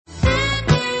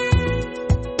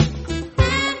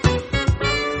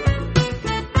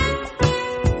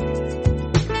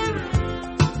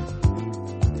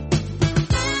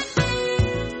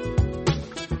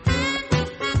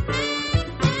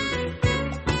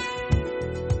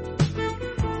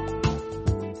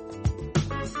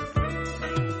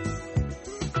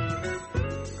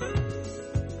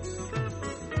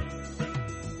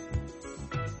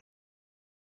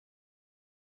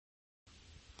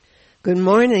Good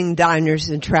morning, diners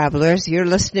and travelers. You're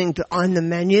listening to On the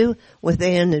Menu with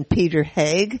Ann and Peter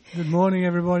Haig. Good morning,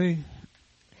 everybody.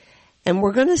 And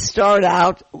we're going to start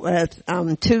out with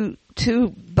two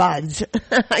buds,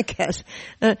 I guess.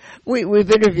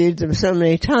 We've interviewed them so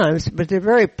many times, but they're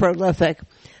very prolific.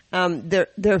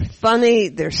 They're funny,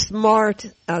 they're smart,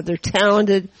 they're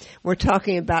talented. We're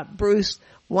talking about Bruce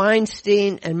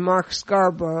Weinstein and Mark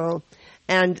Scarborough.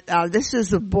 And this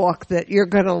is a book that you're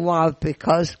going to love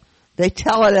because they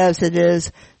tell it as it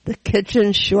is, the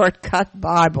Kitchen Shortcut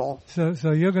Bible.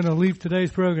 So you're going to leave today's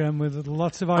program with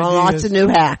lots of ideas. Lots of new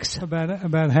hacks.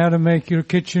 About how to make your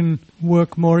kitchen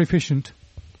work more efficient.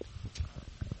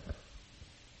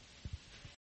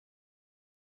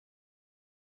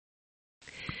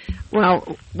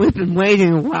 Well, we've been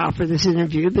waiting a while for this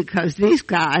interview because these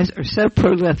guys are so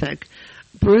prolific.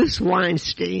 Bruce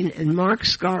Weinstein and Mark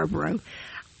Scarborough.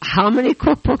 How many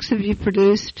cookbooks have you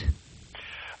produced?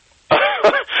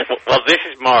 Well, this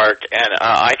is Mark, and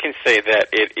I can say that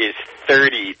it is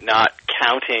 30, not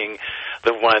counting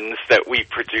the ones that we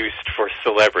produced for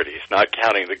celebrities, not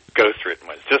counting the ghostwritten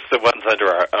ones, just the ones under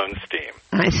our own steam.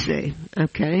 I see.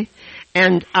 Okay.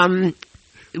 And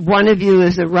one of you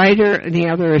is a writer and the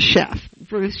other a chef.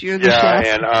 Bruce, you're the chef?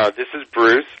 Yeah, and this is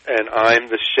Bruce, and I'm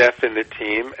the chef in the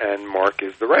team, and Mark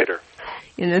is the writer.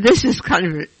 You know, this is kind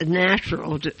of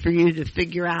natural for you to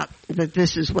figure out that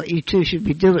this is what you two should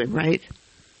be doing, right?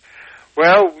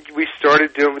 Well, we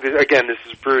started doing this, again, this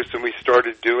is Bruce, and we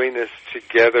started doing this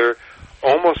together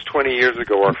almost 20 years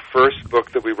ago. Our first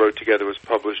book that we wrote together was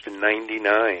published in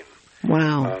 99.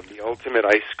 Wow. The Ultimate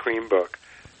Ice Cream Book.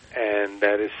 And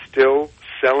that is still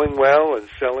selling well and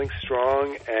selling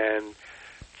strong, and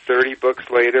 30 books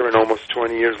later and almost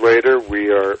 20 years later, we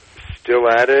are still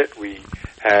at it. We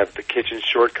have the Kitchen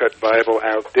Shortcut Bible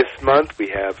out this month. We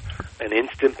have an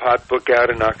Instant Pot book out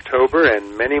in October,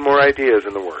 and many more ideas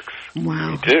in the works.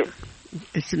 Wow. Me too.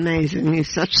 It's amazing. You have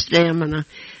such stamina.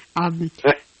 The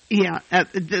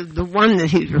one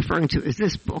that he's referring to is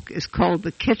this book is called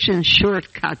The Kitchen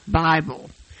Shortcut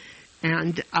Bible.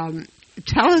 And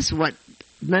tell us what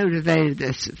motivated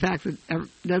this, the fact that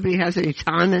nobody has any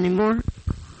time anymore?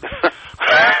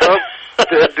 Well,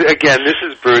 again, this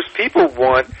is Bruce. People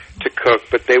want to cook,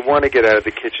 but they want to get out of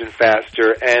the kitchen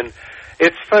faster. And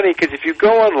it's funny because if you go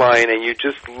online and you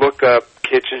just look up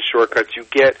kitchen shortcuts, you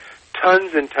get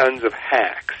tons and tons of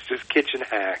hacks, just kitchen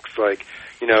hacks, like,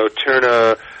 you know, turn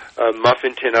a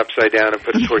muffin tin upside down and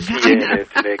put a tortilla in it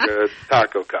to make a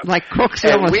taco cup. Like Cook's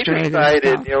and Illustrated. We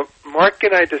decided, you know, Mark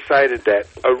and I decided that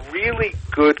a really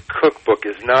good cookbook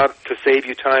is not, to save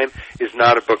you time, is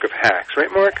not a book of hacks. Right,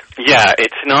 Mark? Yeah,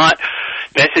 it's not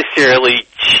necessarily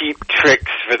cheap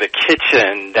tricks for the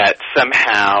kitchen that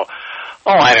somehow,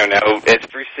 I don't know, as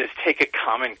Bruce says, take a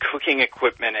common cooking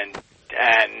equipment and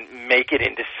make it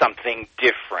into something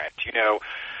different,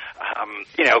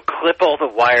 clip all the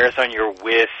wires on your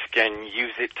whisk and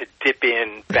use it to dip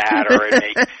in batter and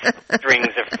make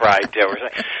strings of fried dough or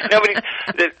something.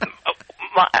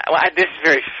 This is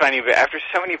very funny, but after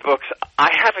so many books, I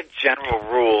have a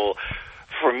general rule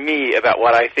for me about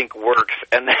what I think works,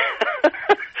 and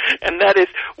that is,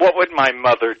 what would my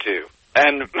mother do?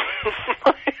 And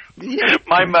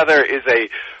my mother is a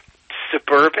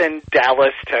suburban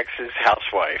Dallas, Texas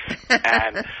housewife,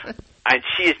 and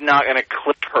she is not going to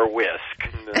clip her whisk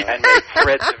and make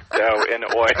threads of dough in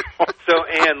oil. So,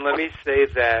 Ann, let me say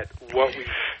that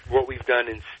what we've done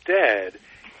instead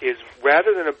is,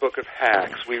 rather than a book of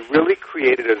hacks, we really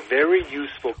created a very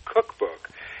useful cookbook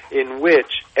in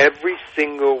which every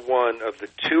single one of the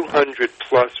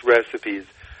 200-plus recipes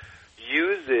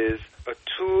uses a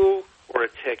tool or a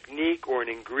technique or an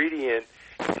ingredient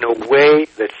in a way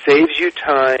that saves you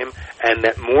time and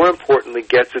that, more importantly,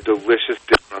 gets a delicious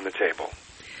dinner on the table.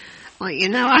 Well,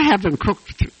 I haven't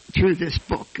cooked through this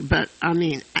book, but,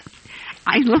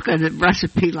 I look at a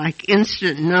recipe like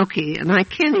instant gnocchi, and I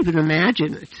can't even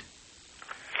imagine it.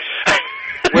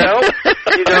 Well,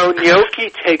 gnocchi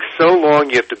takes so long.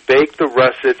 You have to bake the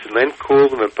russets and then cool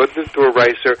them and put them through a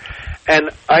ricer.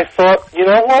 And I thought, you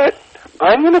know what?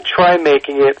 I'm going to try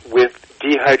making it with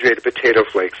dehydrated potato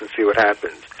flakes and see what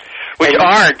happens. Which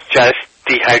aren't just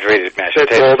dehydrated mashed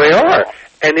potatoes. That's all they are.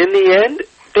 And in the end,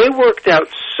 they worked out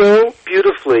so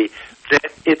beautifully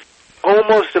that it's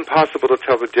almost impossible to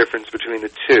tell the difference between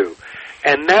the two.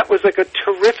 And that was like a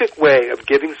terrific way of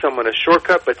giving someone a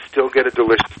shortcut but still get a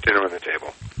delicious dinner on the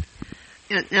table.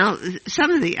 Now,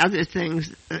 some of the other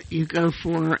things that you go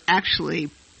for are actually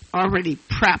already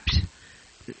prepped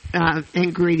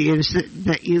ingredients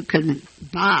that you can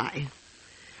buy.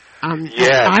 I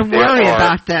worry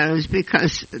about those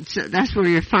because that's where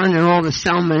you're finding all the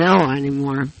salmonella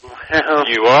anymore.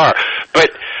 You are.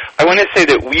 But I want to say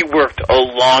that we worked a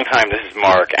long time, this is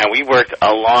Mark, and we worked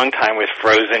a long time with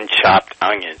frozen chopped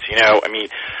onions. You know, I mean,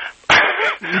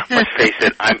 let's face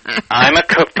it, I'm a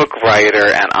cookbook writer,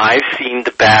 and I've seen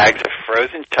the bags of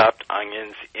frozen chopped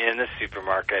onions in the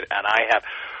supermarket, and I have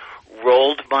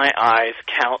rolled my eyes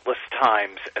countless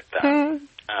times at them.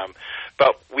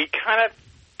 But we kind of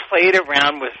played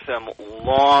around with them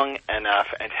long enough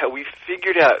until we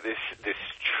figured out this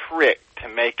trick to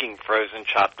making frozen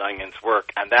chopped onions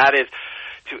work, and that is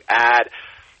to add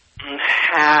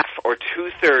half or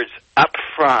 2/3 up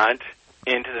front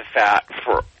into the fat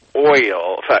for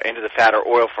oil, into the fat or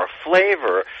oil for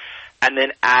flavor, and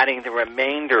then adding the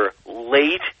remainder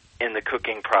late in the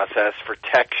cooking process for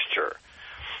texture.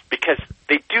 Because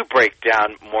they do break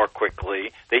down more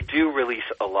quickly, they do release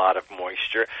a lot of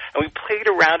moisture, and we played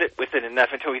around with it enough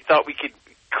until we thought we could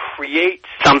create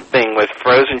something with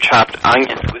frozen chopped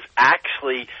onions that was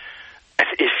actually as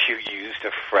if you used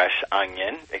a fresh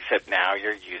onion, except now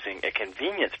you're using a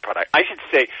convenience product. I should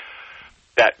say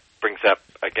that brings up,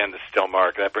 again, the still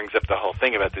mark, that brings up the whole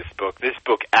thing about this book. This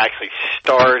book actually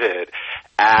started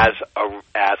as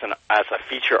a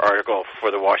feature article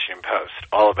for the Washington Post,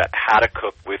 all about how to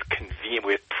cook with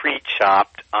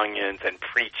pre-chopped onions and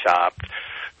pre-chopped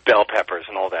bell peppers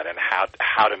and all that, and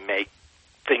how to make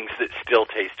things that still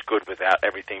taste good without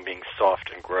everything being soft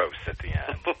and gross at the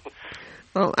end.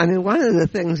 Well, I mean, one of the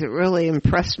things that really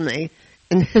impressed me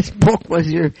in this book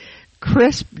was your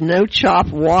crisp, no-chop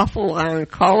waffle iron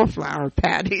cauliflower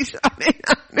patties. I mean,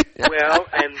 well,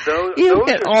 and those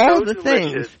hit are all so the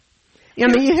delicious. things. I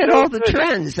mean, you hit so all the good.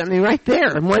 trends. I mean, right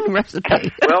there in one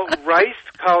recipe. Well,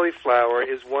 riced cauliflower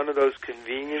is one of those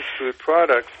convenience food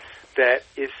products that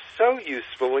is so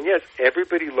useful. And yes,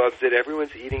 everybody loves it.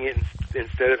 Everyone's eating it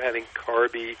instead of having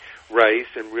carby rice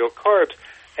and real carbs.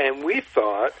 And we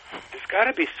thought there's got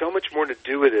to be so much more to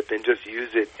do with it than just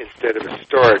use it instead of a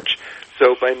starch.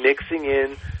 So by mixing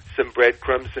in some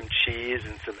breadcrumbs, some cheese,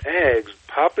 and some eggs,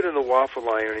 pop it in the waffle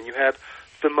iron, and you have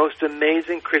the most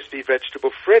amazing crispy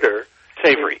vegetable fritter.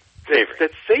 Savory.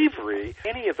 That's savory.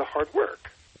 Any of the hard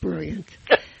work. Brilliant.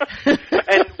 And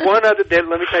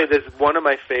let me tell you, there's one of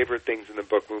my favorite things in the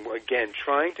book. Again,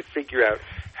 trying to figure out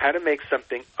how to make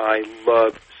something I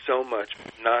love so much,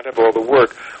 not have all the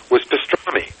work, was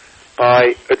pastrami.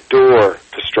 I adore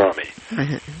pastrami.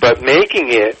 But making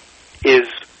it is,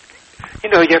 you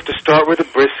have to start with a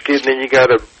brisket, and then you got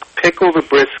to pickle the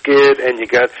brisket, and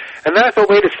then I thought,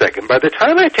 wait a second, by the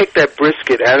time I take that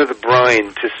brisket out of the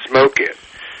brine to smoke it,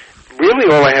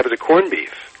 really all I have is a corned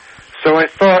beef. So I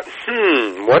thought,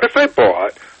 what if I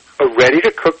bought a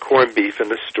ready-to-cook corned beef in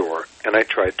the store, and I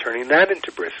tried turning that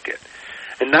into brisket.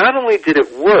 And not only did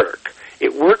it work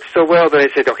so well that I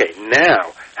said, okay,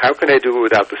 now, how can I do it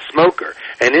without the smoker?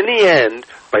 And in the end,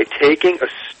 by taking a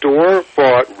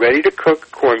store-bought, ready-to-cook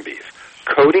corned beef,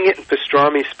 coating it in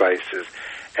pastrami spices,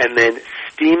 and then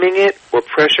steaming it or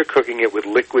pressure cooking it with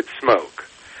liquid smoke,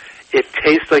 it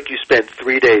tastes like you spent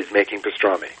 3 days making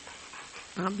pastrami.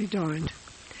 I'll be darned.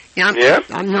 Yeah,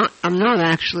 I'm not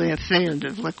actually a fan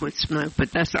of liquid smoke,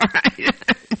 but that's all right.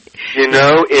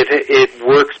 It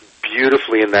works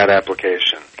beautifully in that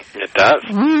application. It does.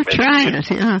 Try it.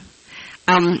 Yeah.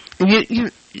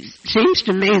 Seems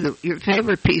to me that your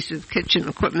favorite piece of kitchen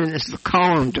equipment is the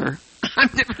colander.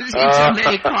 I've never seen so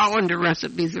many colander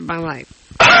recipes in my life.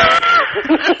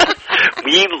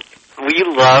 We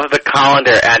love the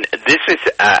colander, and this is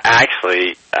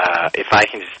actually, if I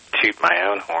can just toot my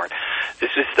own horn,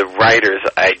 this is the writer's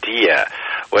idea.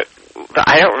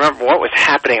 I don't remember what was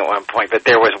happening at one point, but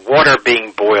there was water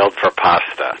being boiled for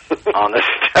pasta on the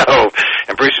stove,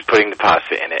 and Bruce was putting the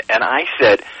pasta in it. And I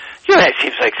said, that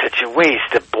seems like such a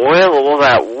waste to boil all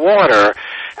that water,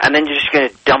 and then you're just going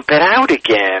to dump it out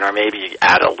again, or maybe you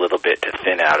add a little bit to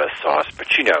thin out a sauce. But,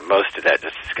 most of that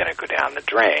just is going to go down the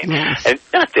drain. Yes. And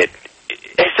not that...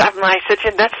 I said to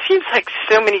him, that seems like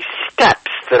so many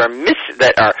steps that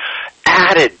are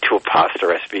added to a pasta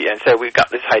recipe. And so we've got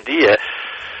this idea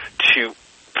to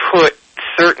put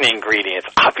certain ingredients.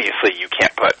 Obviously, you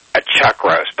can't put a chuck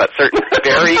roast, but certain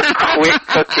very quick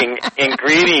cooking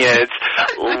ingredients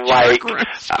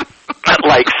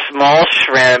like small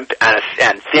shrimp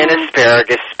and thin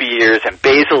asparagus spears and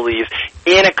basil leaves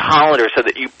in a colander, so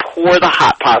that you pour the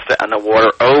hot pasta and the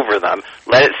water over them,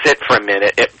 let it sit for a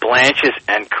minute, it blanches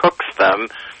and cooks them,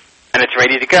 and it's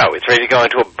ready to go. It's ready to go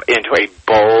into a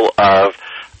bowl of,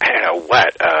 I don't know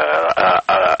what,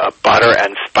 a butter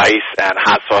and spice spice and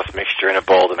hot sauce mixture in a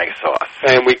bowl to make a sauce.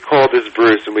 And we call this,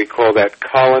 Bruce, and we call that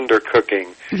colander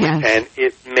cooking. Yes. And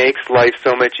it makes life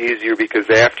so much easier because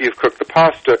after you've cooked the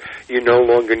pasta, you no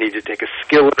longer need to take a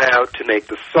skillet out to make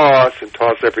the sauce and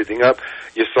toss everything up.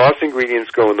 Your sauce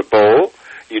ingredients go in the bowl.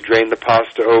 You drain the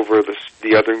pasta over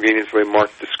the other ingredients the way Mark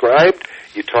described.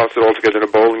 You toss it all together in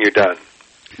a bowl, and you're done.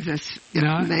 That's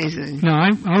amazing. No,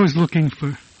 I was looking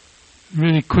for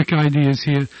really quick ideas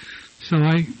here, so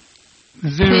I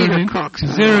zeroed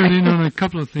in on a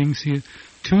couple of things here.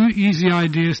 2 easy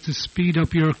ideas to speed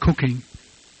up your cooking.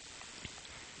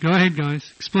 Go ahead,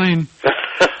 guys. Explain.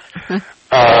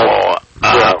 Well,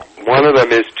 one of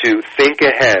them is to think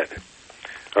ahead.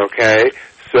 Okay,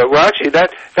 so well, actually,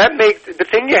 that makes the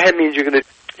think ahead means you're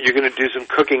gonna do some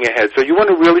cooking ahead. So you want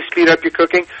to really speed up your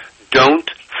cooking. Don't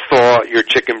thaw your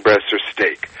chicken breast or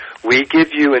steak. We give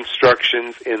you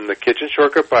instructions in the Kitchen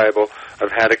Shortcut Bible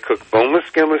of how to cook boneless,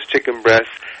 skinless chicken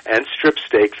breasts and strip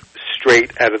steaks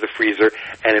straight out of the freezer,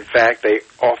 and in fact, they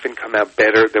often come out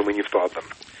better than when you thawed them.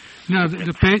 Now,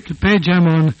 the page I'm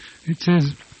on, it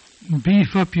says,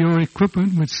 beef up your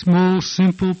equipment with small,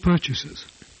 simple purchases.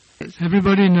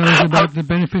 Everybody knows about the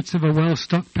benefits of a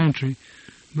well-stocked pantry,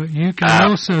 but you can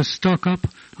also stock up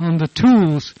on the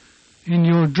tools in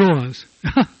your drawers.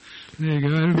 There you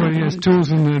go. Everybody has tools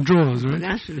in their drawers, right?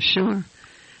 That's for sure.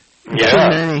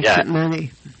 Yeah.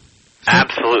 Money.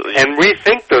 Absolutely. And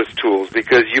rethink those tools,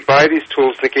 because you buy these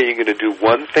tools thinking you're going to do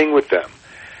one thing with them,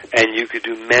 and you could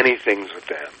do many things with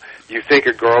them. You think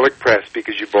a garlic press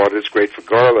because you bought it is great for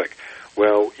garlic.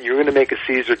 Well, you're going to make a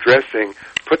Caesar dressing.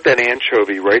 Put that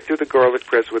anchovy right through the garlic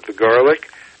press with the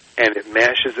garlic, and it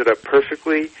mashes it up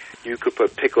perfectly. You could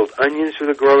put pickled onions through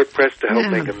the garlic press to help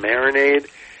make a marinade.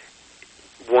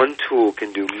 One tool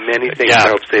can do many things to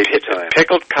help save you time.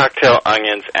 Pickled cocktail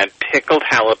onions and pickled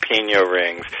jalapeno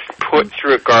rings put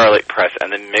through a garlic press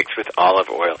and then mixed with olive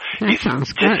oil. That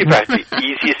sounds just good. about the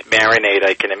easiest marinade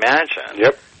I can imagine.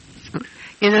 Yep.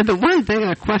 You know, the one thing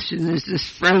I question is this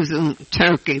frozen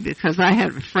turkey, because I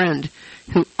had a friend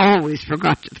who always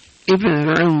forgot to, even at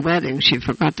her own wedding, she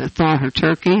forgot to thaw her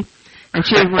turkey. And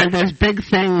she had one of those big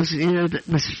things, you know, that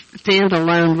was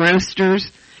standalone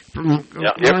roasters from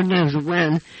Lord knows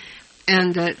when.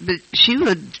 And but she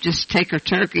would just take her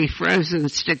turkey frozen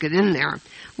and stick it in there,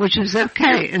 which was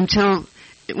okay until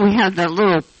we had that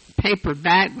little paper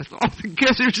bag with all the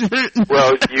gizzards in it.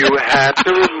 Well, you have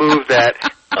to remove that.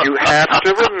 You have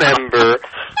to remember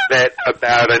that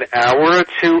about an hour or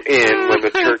two in, when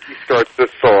the turkey starts to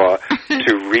thaw,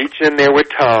 to reach in there with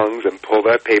tongs and pull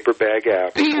that paper bag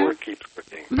out before it keeps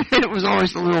cooking. It was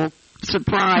always a little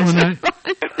surprise. Well,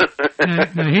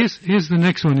 now here's the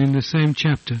next one in the same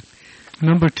chapter.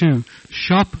 Number 2,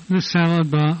 shop the salad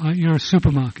bar at your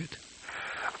supermarket.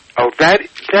 Oh, that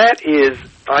is,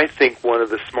 I think, one of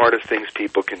the smartest things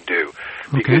people can do.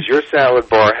 Because your salad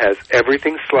bar has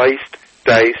everything sliced,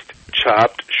 diced,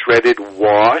 chopped, shredded,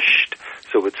 washed,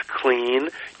 so it's clean.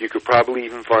 You could probably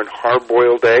even find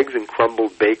hard-boiled eggs and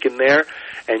crumbled bacon there.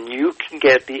 And you can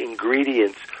get the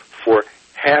ingredients for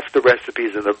half the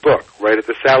recipes in the book right at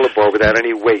the salad bar without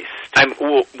any waste.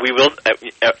 We will,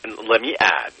 let me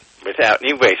add, without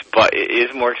any waste, but it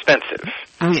is more expensive.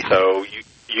 Oh, yeah. So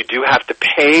you do have to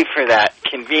pay for that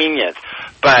convenience.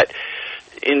 But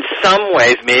in some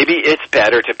ways, maybe it's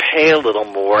better to pay a little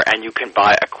more and you can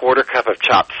buy a quarter cup of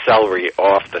chopped celery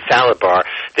off the salad bar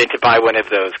than to buy one of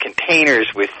those containers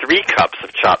with 3 cups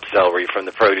of chopped celery from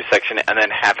the produce section and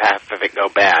then have half of it go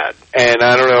bad. And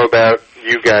I don't know about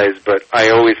you guys, but I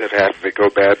always have half of it go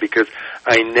bad because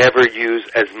I never use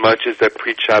as much as that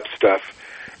pre-chopped stuff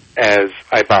as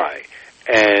I buy.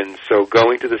 And so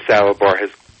going to the salad bar has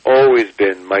always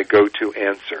been my go-to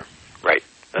answer. Right.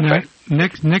 That's Now,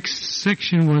 right. next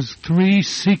section was 3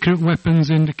 secret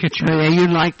weapons in the kitchen. Oh, yeah, you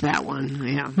like that one,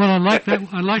 yeah. Well, I like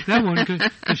that one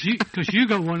because you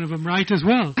got one of them right as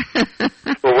well.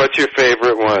 Well, what's your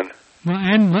favorite one? Well,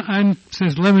 and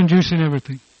says lemon juice and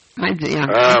everything. I do, yeah,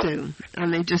 I do. I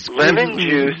mean, just lemon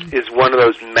juice is one of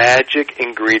those magic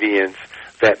ingredients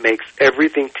that makes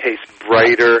everything taste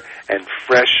brighter and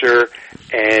fresher,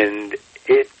 and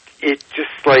it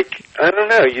just like, I don't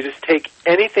know, you just take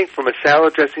anything from a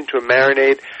salad dressing to a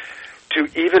marinade to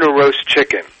even a roast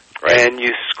chicken, and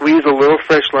you squeeze a little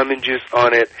fresh lemon juice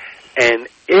on it, and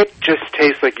it just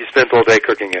tastes like you spent all day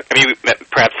cooking it. I mean,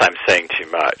 perhaps I'm saying too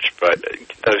much, but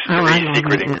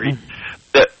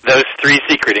those 3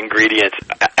 secret ingredients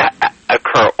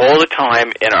occur all the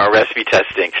time in our recipe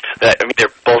testing.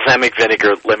 They're balsamic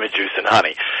vinegar, lemon juice, and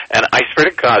honey. And I swear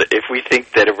to God, if we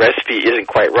think that a recipe isn't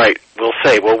quite right, we'll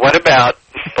say, well, what about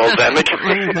balsamic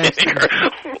vinegar,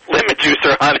 lemon juice,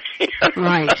 or honey?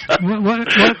 Right.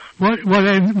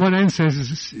 What Ann says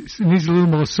is it needs a little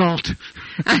more salt.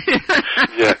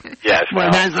 Yeah. Yes. Well,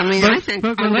 I think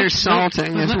but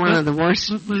undersalting is one of the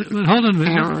worst But hold on a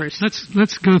minute. errors.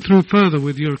 Let's go through further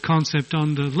with your concept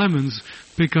on the lemons,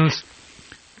 because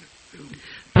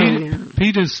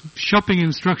Peter's shopping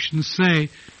instructions say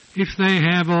if they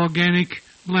have organic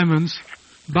lemons,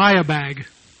 buy a bag.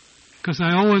 Because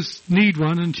I always need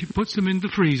one, and she puts them in the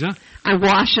freezer. I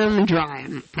wash them and dry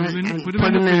them. Put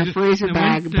them in a freezer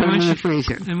bag and put them in the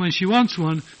freezer. And when she wants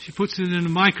one, she puts it in a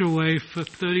microwave for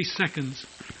 30 seconds.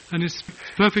 And it's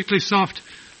perfectly soft.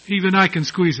 Even I can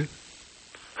squeeze it.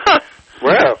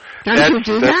 Wow. Don't you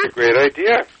do that's that? a great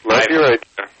idea. Love your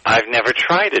idea. I've never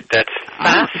tried it. That's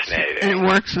fascinating. And it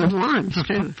works with limes,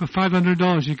 too. For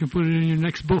 $500, you can put it in your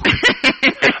next book.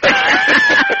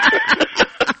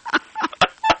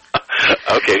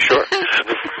 Okay, sure.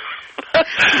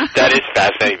 That is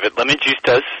fascinating. But lemon juice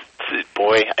does,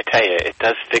 boy, I tell you, it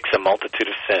does fix a multitude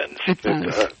of sins. It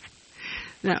does.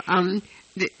 Now,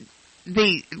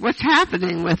 what's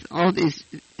happening with all these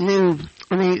new,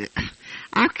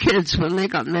 our kids, when they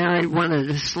got married, wanted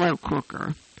a slow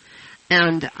cooker.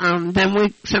 And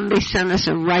then somebody sent us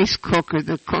a rice cooker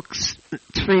that cooks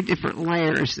 3 different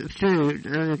layers of food,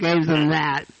 and I gave them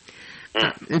that.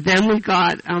 Then we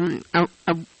got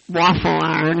a waffle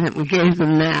iron, and we gave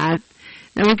them that.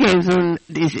 Then we gave them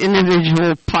these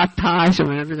individual pot pies, or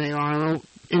whatever they are,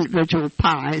 individual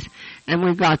pies, and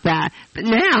we got that. But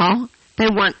now they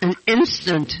want an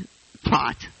instant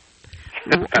pot.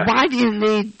 Why do you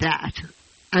need that?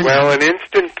 Well, an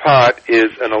Instant Pot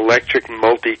is an electric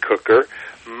multi-cooker.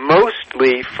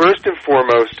 Mostly, first and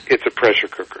foremost, it's a pressure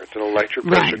cooker. It's an electric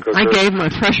pressure cooker. I gave my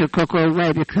pressure cooker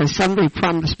away because somebody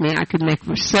promised me I could make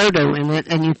risotto in it,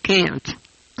 and you can't.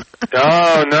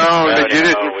 Oh, no, you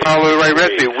didn't follow the right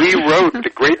recipe. We wrote the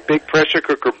great big pressure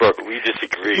cooker book. We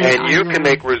disagree. And you can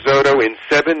make risotto in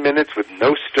 7 minutes with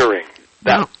no stirring.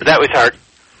 That was our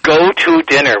go-to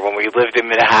dinner when we lived in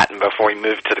Manhattan before we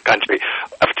moved to the country,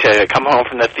 to come home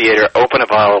from the theater, open a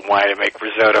bottle of wine, and make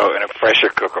risotto in a pressure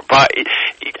cooker. But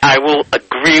I will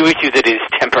agree with you that it is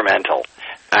temperamental,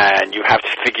 and you have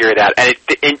to figure it out. And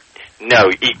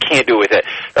no, you can't do it with it.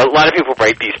 A lot of people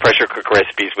write these pressure cooker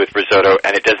recipes with risotto,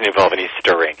 and it doesn't involve any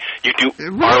stirring.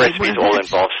 Our recipes all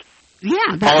involve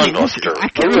Yeah, I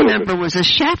can remember was a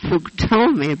chef who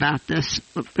told me about this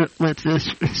with this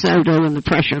risotto in the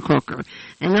pressure cooker,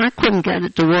 and I couldn't get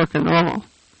it to work at all.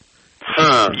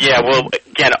 Yeah, well,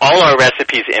 again, all our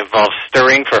recipes involve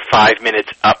stirring for 5 minutes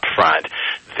up front,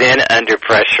 then under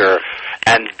pressure,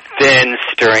 and then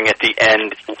stirring at the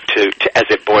end as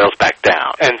it boils back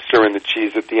down. And stirring the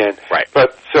cheese at the end. Right.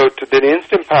 But so the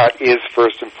Instant Pot is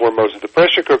first and foremost the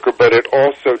pressure cooker, but it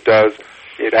also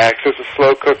it acts as a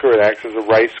slow cooker, it acts as a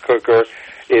rice cooker,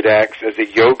 it acts as a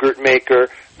yogurt maker.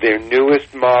 Their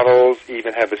newest models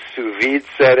even have a sous vide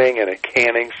setting and a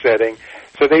canning setting.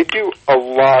 So they do a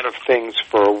lot of things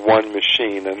for one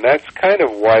machine, and that's kind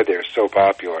of why they're so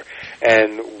popular.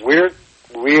 And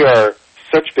we are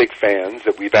such big fans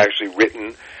that we've actually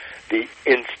written the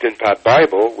Instant Pot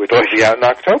Bible, which will be out in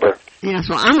October. Yes,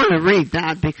 well, I'm going to read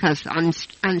that because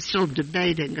I'm still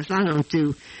debating, because I don't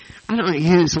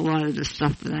use a lot of the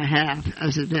stuff that I have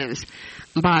as it is.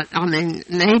 But,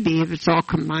 maybe if it's all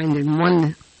combined in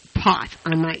one pot,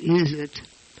 I might use it.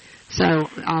 So,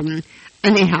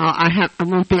 anyhow, I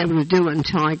won't be able to do it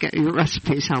until I get your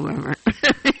recipes, however.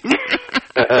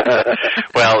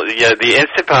 Well, yeah, the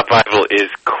Instant Pot Bible is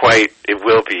it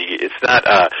will be. It's not,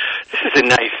 this is a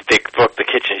nice thick book, the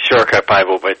Kitchen Shortcut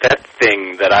Bible, but that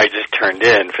thing that I just turned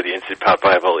in for the Instant Pot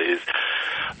Bible is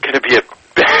going to be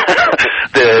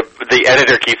the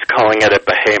editor keeps calling it a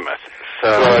behemoth. So,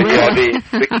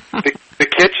 the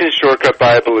Kitchen Shortcut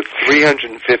Bible is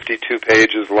 352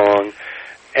 pages long,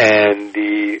 and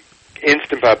the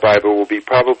Instant Pot Bible will be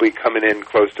probably coming in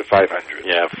close to 500.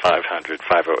 Yeah, 500,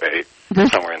 508,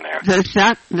 somewhere in there. Does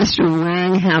that Mr.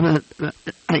 Wang have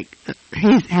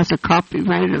he has a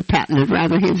copyrighted or patented,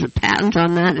 rather, he has a patent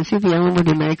on that? Is he the only one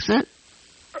who makes it?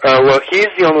 Well, he's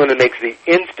the only one who makes the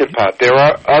Instant Pot. There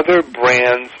are other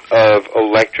brands of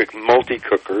electric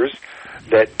multi-cookers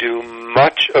that do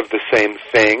much of the same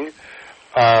thing.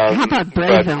 How about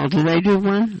Breville? Do they do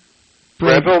one?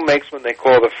 Breville makes one they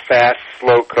call the fast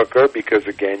slow cooker because,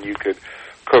 again, you could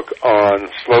cook on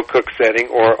slow cook setting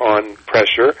or on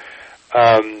pressure.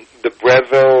 The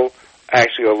Breville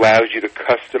actually allows you to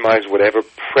customize whatever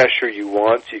pressure you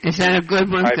want. So you can Is that a good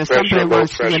one? high pressure, low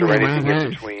pressure, anything in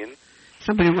between.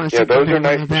 Somebody wants to those are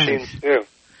nice machines, too.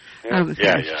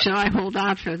 Yeah. Should I hold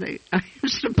out for the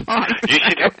Instant Pot?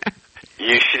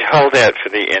 You should hold out for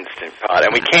the Instant Pot.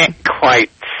 And we can't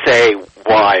quite say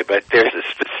why, but there's a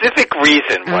specific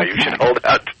reason why you should hold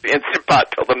out to the Instant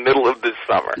Pot till the middle of this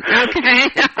summer. Okay.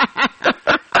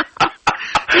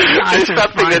 There's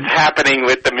something that's happening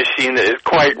with the machine that is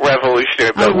quite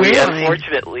revolutionary, but we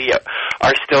unfortunately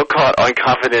are still caught on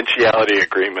confidentiality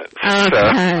agreements.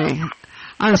 Okay.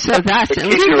 So that's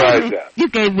keep your eyes out. You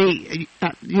gave me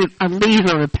a lead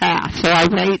on the path, so I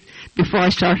wait before I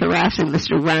start harassing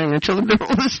Mr. Wang until the middle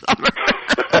of the summer.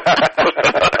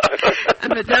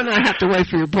 But then I have to wait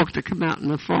for your book to come out in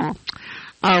the fall.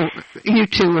 Oh, you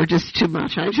two are just too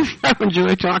much. I just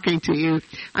enjoy talking to you.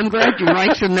 I'm glad you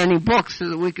write so many books so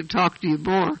that we could talk to you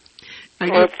more.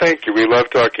 Well, thank you. We love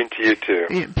talking to you, too.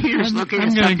 Yeah, Peter's looking I'm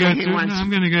at something he wants. I'm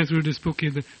going to go through this book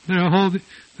here. There are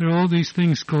all these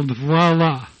things called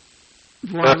voila.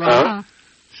 Voila.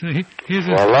 So here's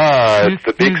voila. It's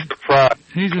the big surprise.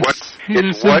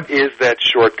 What is that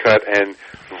shortcut? And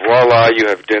voila, you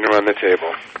have dinner on the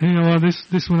table. You know,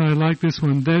 this one, I like this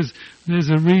one. There's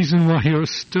a reason why your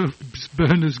stove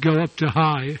burners go up to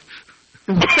high.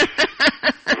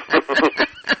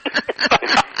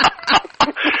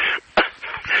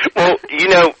 Well, you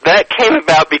know, that came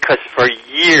about because for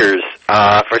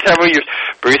several years,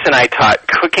 Bruce and I taught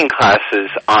cooking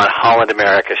classes on Holland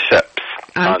America ships,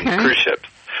 on cruise ships.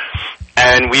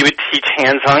 And we would teach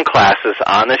hands-on classes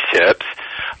on the ships.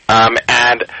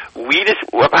 And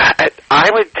I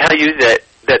would tell you that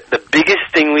the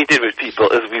biggest thing we did with people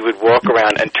is we would walk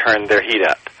around and turn their heat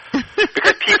up.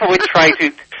 Because people would try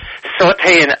to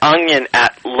saute an onion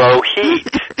at low heat.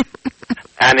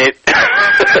 And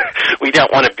we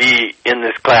don't want to be in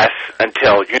this class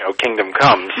until, kingdom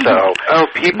comes, so. Oh,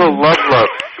 people love.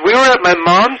 We were at my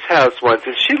mom's house once,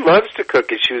 and she loves to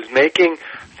cook, and she was making,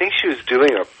 I think she was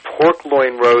doing a pork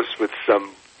loin roast with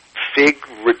some fig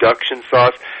reduction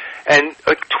sauce. And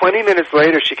 20 minutes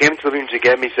later, she came to the living room to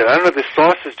get me and said, I don't know, the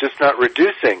sauce is just not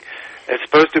reducing. It's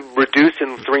supposed to reduce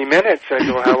in 3 minutes. I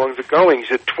said, well, how long is it going?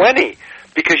 She said, 20.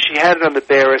 Because she had it on the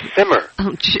barest simmer.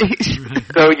 Oh, jeez.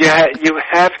 So you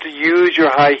have to use your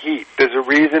high heat. There's a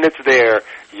reason it's there.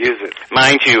 Use it.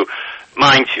 Mind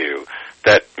you,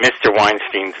 that Mr.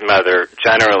 Weinstein's mother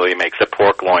generally makes a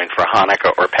pork loin for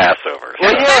Hanukkah or Passover.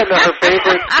 Well, yeah, no, her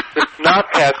favorite, it's not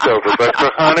Passover, but for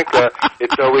Hanukkah,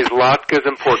 it's always latkes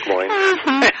and pork loins.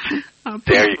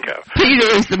 There you go.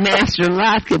 Peter is the master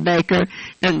latke baker,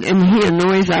 and he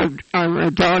annoys our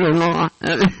daughter-in-law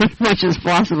as much as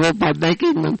possible by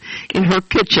baking them in her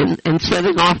kitchen and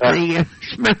setting off the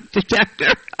smoke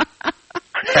detector.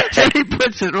 So he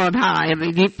puts it on high. I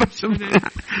mean, he puts them.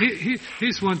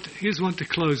 Here's one to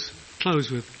close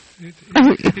with.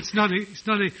 It's not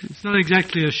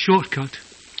exactly a shortcut,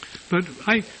 but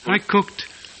I cooked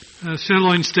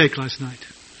sirloin steak last night,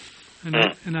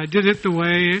 and I did it the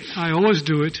way I always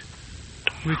do it,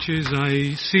 which is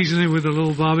I season it with a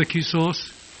little barbecue sauce,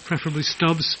 preferably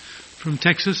Stubbs from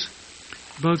Texas,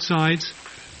 both sides,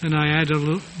 and I add a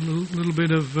little bit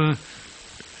of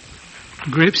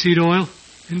grapeseed oil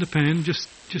in the pan,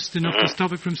 just enough to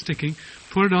stop it from sticking.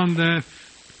 Put it on there,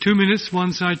 2 minutes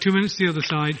one side, 2 minutes the other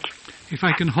side. If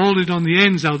I can hold it on the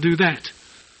ends, I'll do that.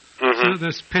 So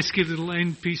those pesky little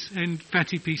end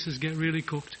fatty pieces get really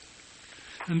cooked.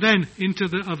 And then into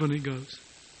the oven it goes.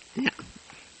 Yeah.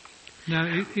 Now,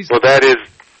 that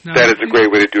is a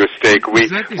great way to do a steak. We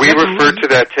refer to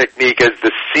that technique as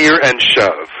the sear and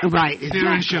shove. Right, exactly.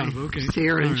 Sear and shove, okay.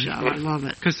 Sear and shove, I love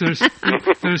it. Because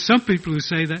there are some people who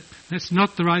say that that's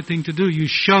not the right thing to do. You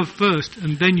shove first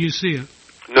and then you sear.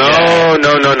 No.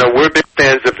 We're big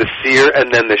fans of the sear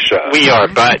and then the shove. We are,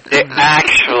 but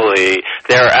actually,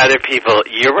 there are other people,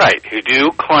 you're right, who do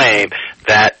claim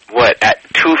that, at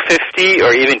 250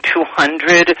 or even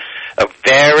 200, a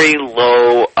very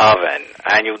low oven,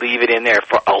 and you leave it in there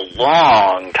for a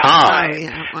long time. Oh,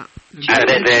 yeah. Well,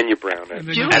 and then you brown it.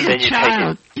 Julia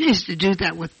Child used to do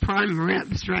that with prime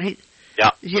ribs, right?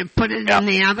 Yeah. You put it in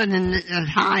the oven at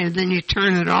high, and then you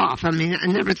turn it off. I mean, I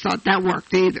never thought that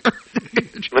worked either.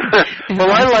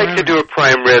 Well, I like to do a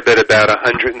prime rib at about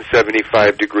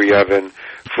 175-degree oven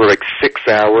for 6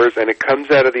 hours, and it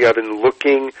comes out of the oven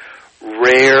looking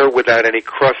rare without any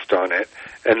crust on it.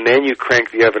 And then you crank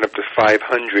the oven up to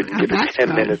 500 and give it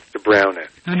 10 minutes to brown it.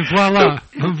 And voila.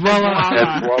 And voila.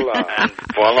 And voila. And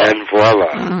voila. And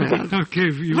voila. Okay.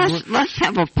 Let's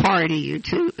have a party, you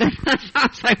two.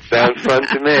 Sounds fun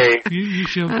to me. You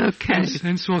shall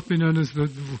henceforth be known as the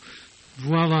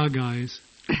voila guys.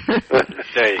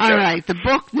 There you go. All right. The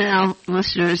book now,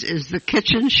 listeners, is The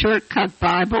Kitchen Shortcut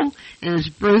Bible, and it's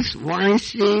Bruce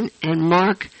Weinstein and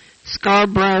Mark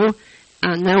Scarborough.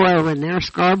 No O in there,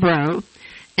 Scarborough.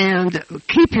 And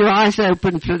keep your eyes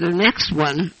open for the next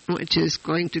one, which is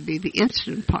going to be the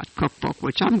Instant Pot Cookbook,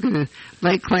 which I'm going to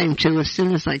lay claim to as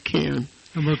soon as I can.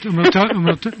 And we'll talk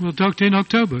to you in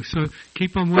October. So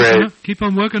keep on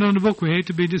working on the book. We hate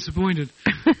to be disappointed.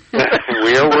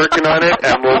 We are working on it,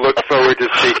 and we'll look forward to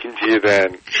speaking to you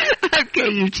then.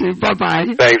 Okay, you too.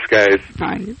 Bye-bye. Thanks, guys.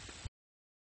 Bye.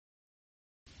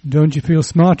 Don't you feel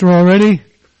smarter already?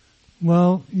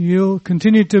 Well, you'll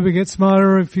continue to get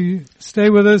smarter if you stay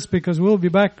with us, because we'll be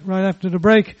back right after the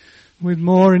break with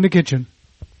more in the kitchen.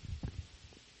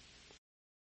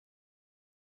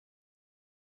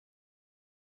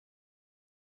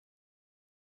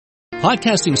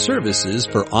 Podcasting services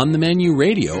for On the Menu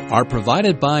Radio are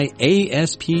provided by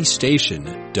ASP Station,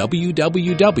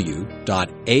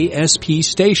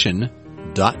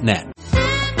 www.aspstation.net.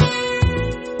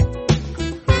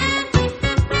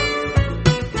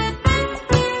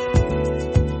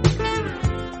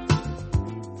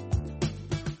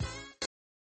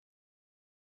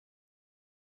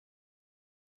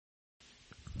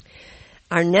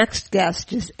 Our next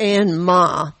guest is Anne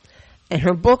Ma, and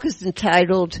her book is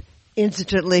entitled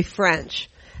Instantly French.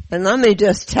 And let me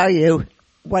just tell you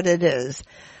what it is.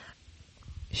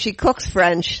 She cooks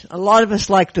French. A lot of us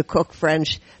like to cook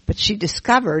French, but she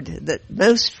discovered that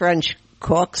most French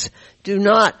cooks do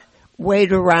not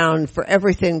wait around for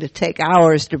everything to take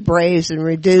hours to braise and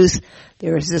reduce.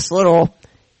 There is this little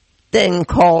thing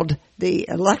called the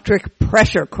electric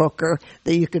pressure cooker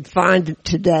that you can find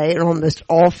today in almost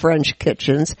all French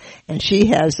kitchens. And she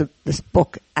has this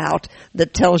book out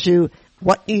that tells you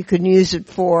what you can use it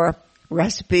for,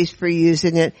 recipes for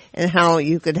using it, and how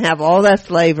you can have all that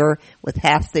flavor with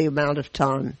half the amount of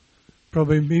time.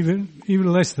 Probably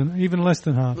even less than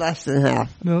half. Less than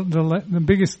half. The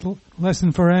biggest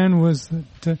lesson for Anne was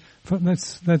that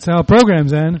that's our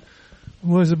programs, Anne,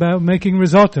 was about making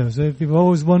risottos. If you've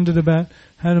always wondered about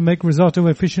how to make risotto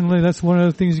efficiently, that's one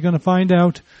of the things you're going to find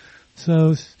out.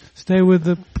 So stay with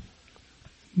the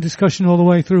discussion all the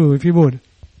way through, if you would.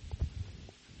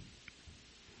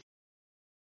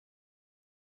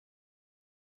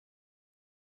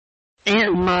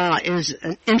 Anne Ma is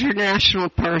an international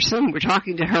person. We're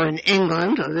talking to her in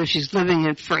England, although she's living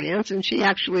in France, and she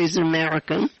actually is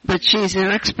American. But she's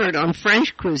an expert on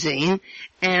French cuisine,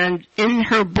 and in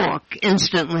her book,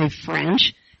 Instantly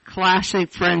French,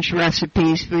 Classic French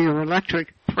Recipes for Your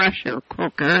Electric Pressure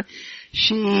Cooker,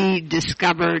 she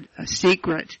discovered a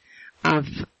secret of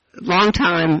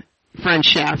longtime French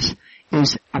chefs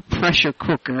is a pressure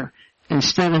cooker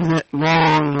instead of that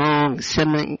long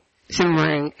simmering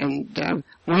and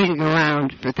waiting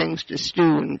around for things to stew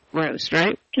and roast,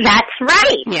 right? That's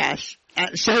right. Yes.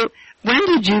 So when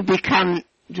did you become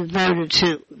devoted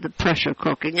to the pressure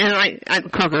cooking? And I'm a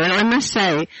cooker, and I must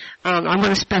say, I'm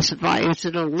going to specify it's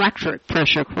an electric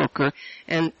pressure cooker.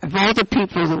 And of all the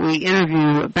people that we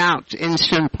interview about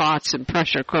Instant Pots and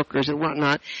pressure cookers and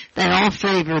whatnot, they all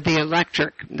favor the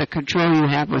electric, the control you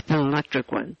have with an electric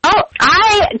one. Oh,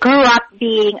 I grew up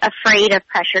being afraid of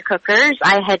pressure cookers.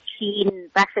 I had seen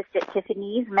Breakfast at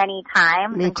Tiffany's many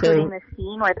times, including the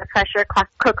scene where the pressure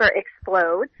cooker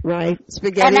explodes. Right.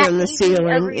 Spaghetti on the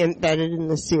ceiling, embedded in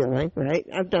the ceiling, right?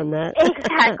 I've done that.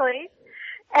 Exactly.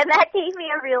 And that gave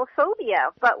me a real phobia.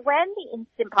 But when the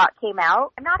Instant Pot came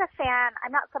out, I'm not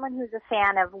someone who's a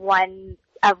fan of one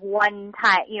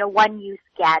use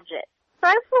gadget. So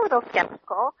I was a little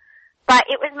skeptical. But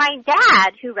it was my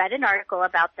dad who read an article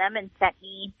about them and sent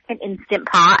me an Instant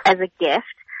Pot as a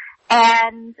gift.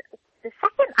 And the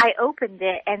second I opened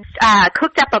it and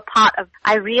cooked up a pot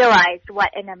I realized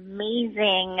what an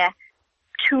amazing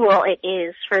tool it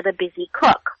is for the busy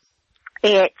cook.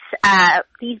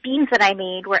 These beans that I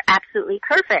made were absolutely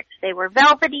perfect. They were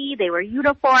velvety, they were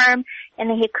uniform, and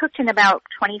they had cooked in about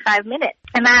 25 minutes.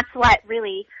 And that's what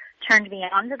really turned me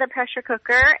on to the pressure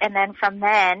cooker. And then from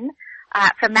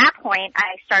that point,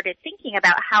 I started thinking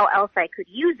about how else I could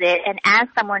use it. And as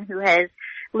someone who has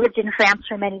lived in France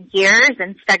for many years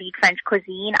and studied French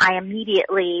cuisine, I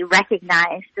immediately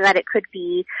recognized that it could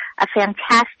be a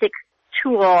fantastic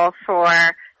tool for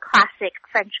classic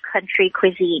French country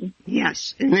cuisine.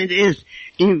 Yes, and it is.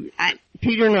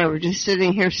 Peter and I were just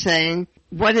sitting here saying,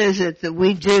 what is it that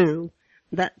we do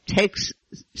that takes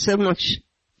so much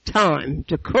time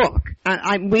to cook?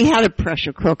 We had a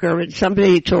pressure cooker, and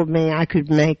somebody told me I could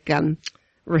make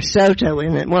risotto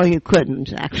in it. Well, you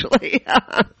couldn't, actually.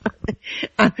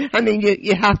 I mean,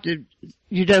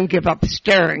 you don't give up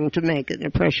stirring to make it in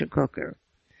a pressure cooker.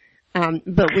 Well,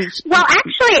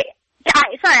 actually,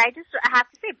 I have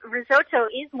to say, risotto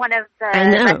is one of the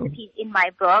recipes in my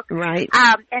book. Right.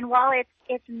 And while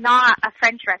it's not a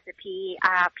French recipe,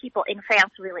 people in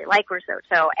France really like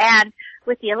risotto. And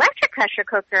with the electric pressure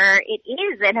cooker, it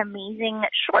is an amazing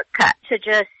shortcut to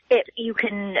you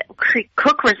can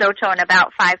cook risotto in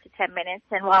about 5 to 10 minutes,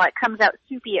 and while it comes out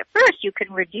soupy at first, you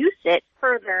can reduce it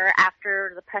further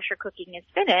after the pressure cooking is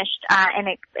finished, and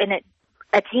it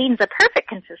attains a perfect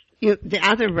consistency. The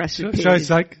other recipe. So it's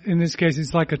like, in this case,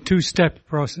 it's like a 2-step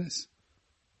process.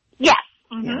 Yes.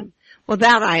 Mm-hmm. Yeah. Well,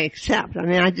 that I accept. I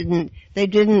mean, they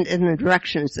didn't in the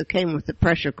directions that came with the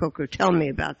pressure cooker tell me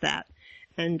about that.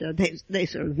 And they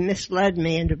sort of misled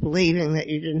me into believing that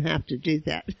you didn't have to do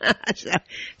that.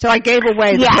 so I gave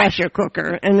away the pressure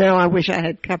cooker, and now I wish I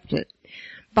had kept it.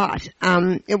 But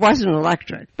it wasn't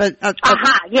electric. But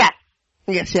yes.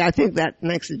 Yes, I think that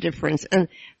makes a difference. And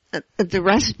the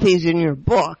recipes in your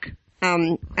book,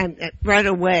 right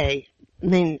away, I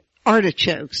mean,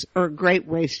 artichokes are a great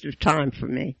waste of time for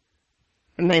me.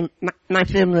 I mean, my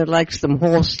family likes them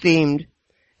whole steamed,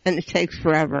 and it takes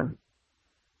forever.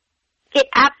 It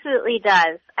absolutely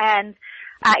does. And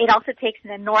it also takes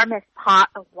an enormous pot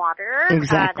of water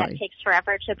that takes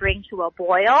forever to bring to a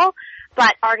boil.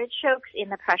 But artichokes in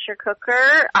the pressure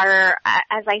cooker are,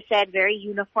 as I said, very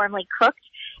uniformly cooked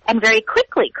and very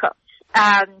quickly cooked.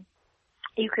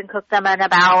 You can cook them in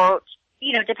about,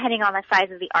 depending on the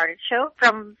size of the artichoke,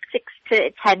 from 6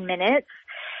 to 10 minutes.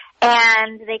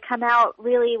 And they come out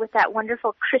really with that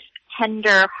wonderful, crisp,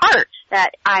 tender heart that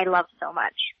I love so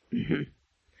much. Mm-hmm.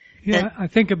 Yeah, I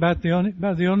think about the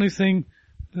only thing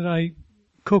that I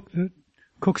cook that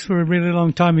cooks for a really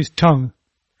long time is tongue.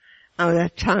 Oh,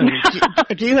 that tongue.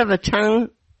 Do you have a tongue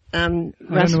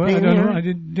recipe? I don't know. I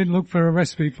didn't look for a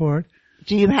recipe for it.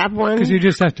 Do you have one? Because you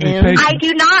just have to be patient. I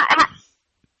do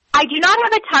not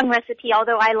have a tongue recipe,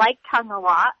 although I like tongue a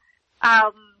lot.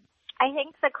 I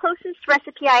think the closest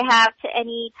recipe I have to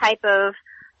any type of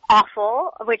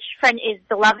offal, which is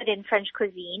beloved in French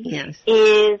cuisine,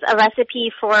 is a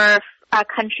recipe for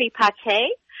country pâté,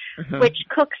 which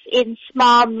cooks in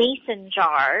small mason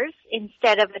jars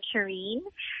instead of a tureen.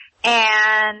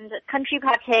 And country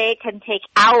pâté can take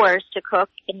hours to cook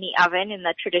in the oven in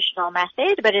the traditional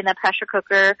method, but in the pressure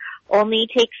cooker only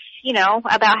takes,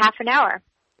 about half an hour.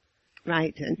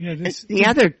 Right. Yeah,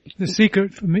 the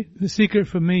secret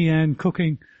for me and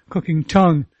cooking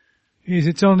tongue is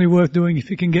it's only worth doing if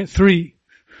you can get 3.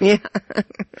 Yeah.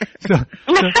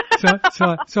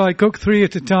 So I cook 3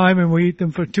 at a time and we eat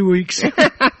them for 2 weeks.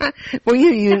 Well,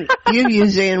 you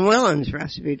use Ian Willen's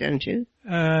recipe, don't you?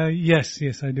 Yes,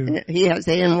 I do. He has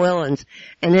Ian Willen's,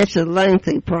 and it's a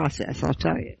lengthy process, I'll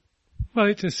tell you. Well,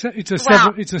 it's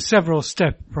a several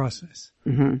step process.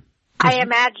 Mm-hmm. I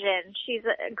imagine she's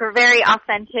a very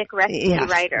authentic recipe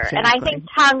writer, exactly. And I think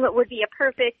tongue would be a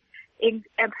perfect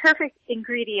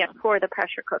ingredient for the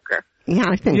pressure cooker. Yeah,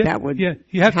 I think that would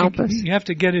help us. You have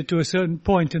to get it to a certain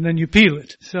point, and then you peel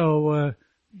it. So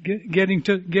getting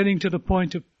to the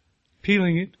point of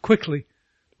peeling it quickly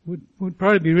would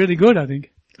probably be really good, I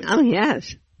think. Oh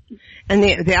yes. And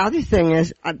the other thing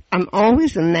is, I'm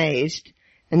always amazed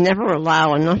and never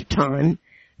allow enough time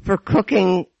for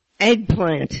cooking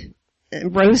eggplant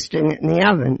and roasting it in the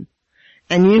oven.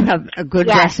 And you have a good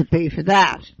recipe for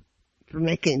that, for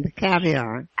making the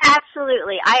caviar.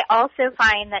 Absolutely. I also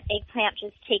find that eggplant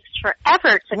just takes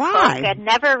forever to cook and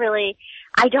never really,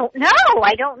 I don't know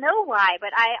why,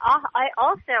 but I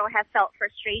also have felt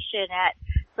frustration at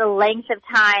the length of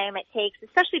time it takes,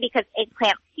 especially because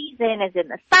eggplant season is in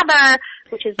the summer,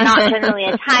 which is not generally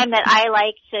a time that I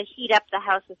like to heat up the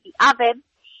house with the oven.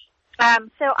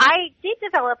 So I did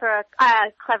develop a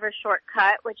clever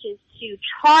shortcut, which is to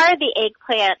char the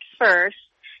eggplant first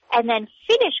and then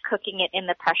finish cooking it in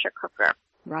the pressure cooker.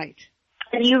 Right.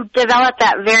 And you develop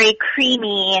that very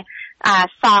creamy,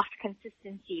 soft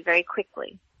consistency very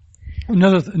quickly.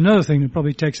 Another thing that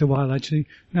probably takes a while, actually,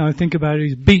 now I think about it,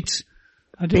 is beets.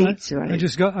 Beets, right. I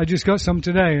just got some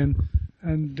today,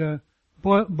 and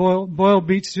boiled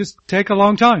beets just take a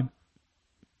long time.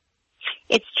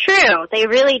 It's true. They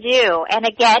really do. And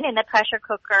again, in the pressure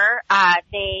cooker,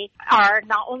 they are,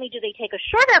 not only do they take a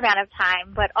shorter amount of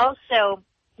time, but also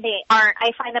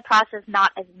I find the process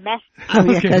not as messy. Oh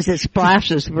yeah, because it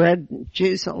splashes red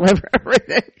juice all over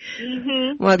everything.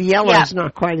 Mm-hmm. Well, the yellow is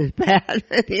not quite as bad.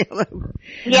 The yellow.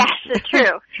 Yes, it's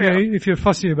true. Yeah, if you're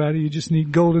fussy about it, you just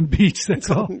need golden beets, that's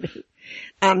all.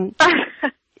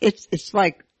 It's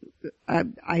like,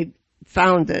 I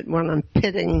found that when I'm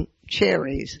pitting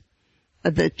cherries,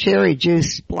 the cherry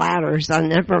juice splatters. I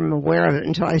never am aware of it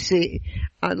until I see,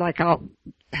 I'll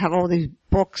have all these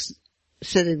books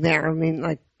sitting there. I mean,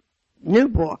 like new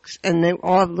books, and they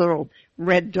all have little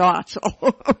red dots all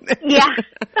over them. Yeah.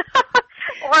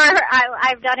 Or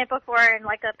I've done it before in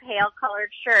like a pale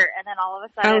colored shirt, and then all of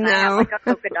a sudden I have like a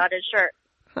polka dotted shirt.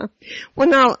 Huh. Well,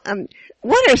 now,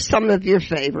 what are some of your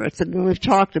favorites? I mean, we've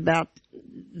talked about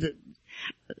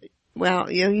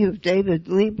you have David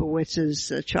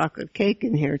Leibowitz's chocolate cake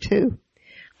in here too.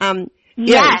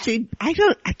 Yeah, see, I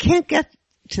can't get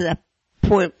to that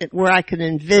point where I can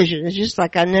envision. It's just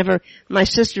like my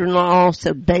sister-in-law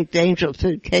also baked angel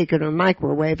food cake in a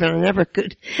microwave, and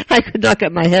I could not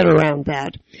get my head around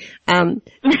that.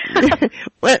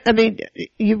 Well, I mean,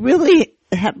 you really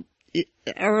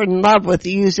are in love with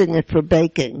using it for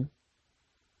baking.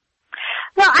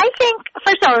 Well, I think,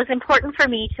 first of all, it's important for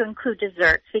me to include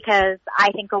desserts because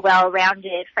I think a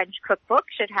well-rounded French cookbook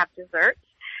should have desserts.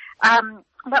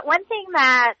 But one thing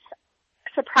that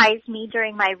surprised me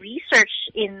during my research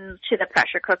into the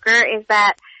pressure cooker is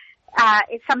that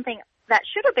it's something that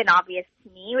should have been obvious to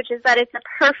me, which is that it's a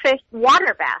perfect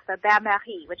water bath, a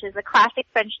bain-marie, which is a classic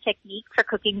French technique for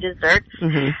cooking desserts,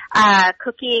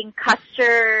 cooking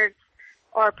custards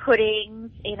or puddings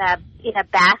in a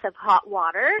bath of hot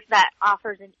water that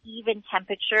offers an even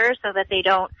temperature so that they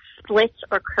don't split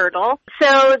or curdle.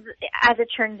 So as it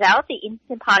turns out, the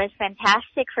Instant Pot is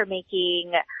fantastic for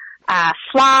making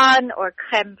flan or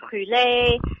crème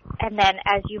brûlée, and then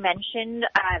as you mentioned,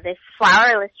 this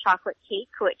flourless chocolate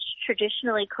cake, which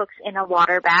traditionally cooks in a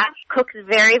water bath, cooks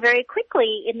very, very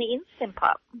quickly in the Instant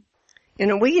Pot. You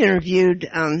know, we interviewed,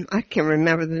 I can't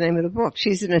remember the name of the book.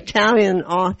 She's an Italian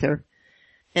author,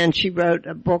 and she wrote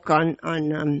a book on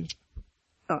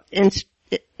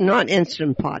not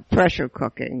Instant Pot, pressure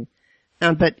cooking.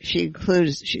 But she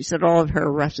said all of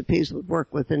her recipes would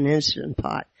work with an Instant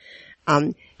Pot.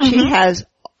 She has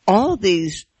all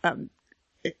these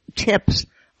tips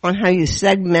on how you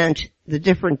segment the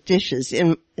different dishes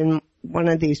in one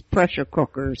of these pressure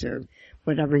cookers or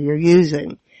whatever you're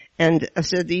using, and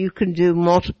so that you can do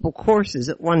multiple courses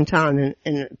at one time,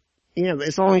 and you know,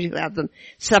 as long as you have them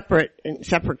separate in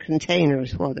separate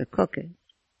containers while they're cooking.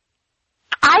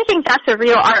 I think that's a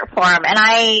real art form, and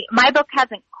my book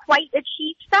hasn't quite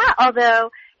achieved that,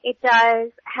 although it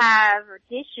does have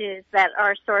dishes that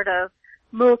are sort of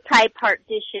multi-part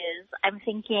dishes. I'm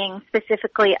thinking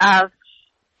specifically of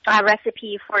a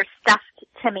recipe for stuffed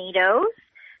tomatoes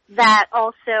that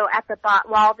also at the bottom,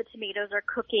 while the tomatoes are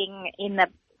cooking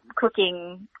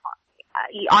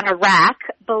on a rack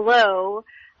below,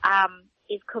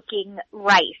 is cooking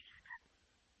rice.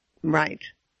 Right.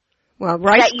 Well,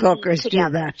 rice cookers do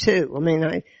that too. I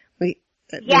mean, we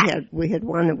had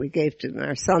one that we gave to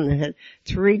our son that had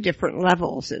 3 different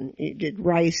levels, and you did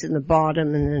rice in the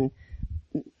bottom, and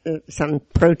then some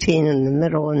protein in the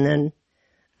middle, and then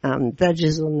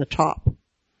veggies on the top.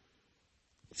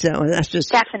 So that's just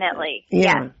definitely,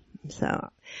 yeah. So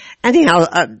anyhow,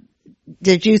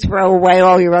 did you throw away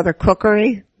all your other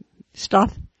cookery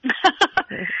stuff?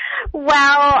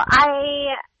 Well,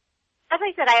 as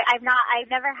I said, I've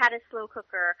never had a slow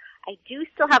cooker. I do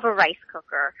still have a rice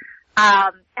cooker.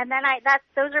 And then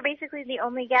those are basically the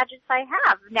only gadgets I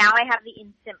have. Now I have the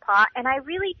Instant Pot, and I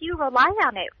really do rely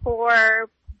on it for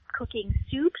cooking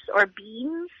soups or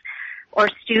beans or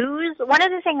stews. One of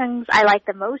the things I like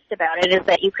the most about it is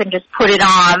that you can just put it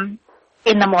on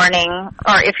in the morning,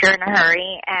 or if you're in a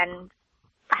hurry, and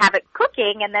have it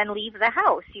cooking and then leave the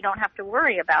house. You don't have to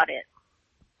worry about it.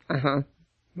 Uh-huh.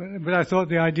 But I thought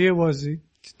the idea was it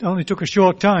only took a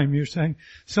short time. You're saying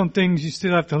some things you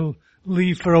still have to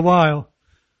leave for a while.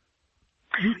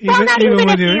 Even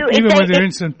with your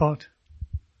Instant Pot.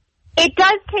 It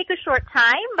does take a short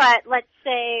time, but let's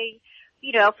say,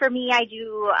 you know, for me, I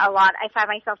find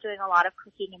myself doing a lot of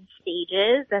cooking in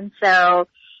stages, and so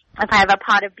if I have a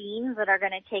pot of beans that are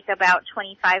going to take about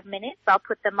 25 minutes, I'll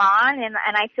put them on, and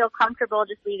I feel comfortable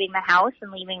just leaving the house and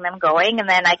leaving them going, and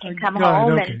then I can come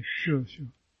home and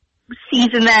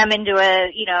season them into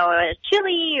a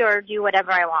chili or do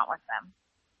whatever I want with them.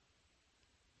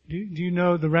 Do you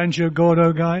know the Rancho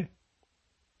Gordo guy?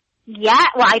 Yeah,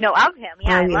 well, I know of him.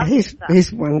 Yeah, I love him.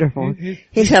 He's wonderful.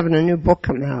 He's having a new book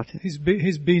come out. His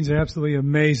beans are absolutely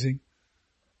amazing.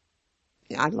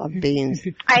 Yeah, I love beans.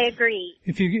 I agree.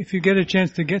 If you get a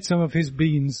chance to get some of his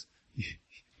beans,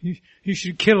 you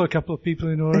should kill a couple of people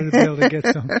in order to be able to get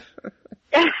some.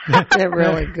 They're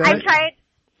really good. I've tried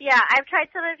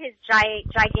some of his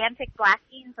gigantic black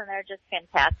beans, and they're just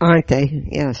fantastic. Aren't they?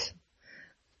 Yes.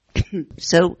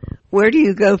 So, where do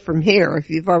you go from here? If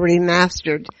you've already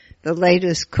mastered the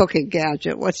latest cooking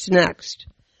gadget, what's next?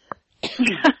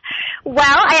 Well,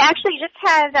 I actually just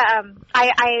had,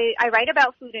 I write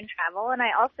about food and travel, and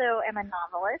I also am a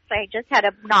novelist. I just had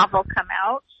a novel come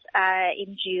out,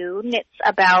 in June. It's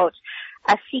about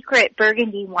a secret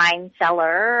Burgundy wine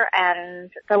cellar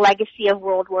and the legacy of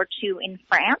World War II in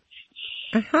France.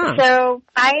 Uh-huh. So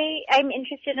I'm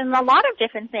interested in a lot of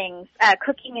different things.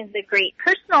 Cooking is a great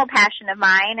personal passion of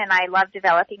mine, and I love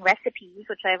developing recipes,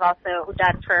 which I've also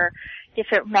done for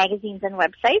different magazines and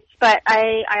websites. But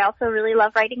I also really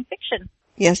love writing fiction.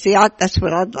 Yeah, see, that's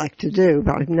what I'd like to do,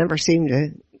 but I've never seemed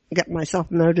to get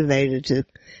myself motivated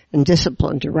and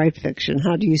disciplined to write fiction.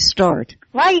 How do you start?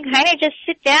 Well, you kind of just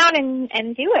sit down and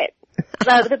do it.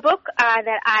 The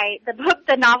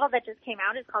novel that just came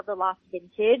out is called The Lost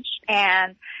Vintage,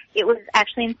 and it was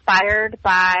actually inspired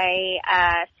by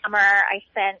summer I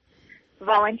spent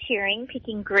volunteering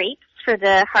picking grapes for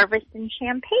the harvest in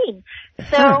Champagne.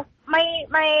 So my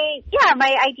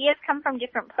ideas come from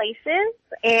different places,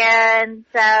 and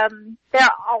they're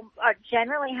all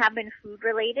generally have been food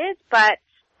related, but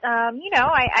I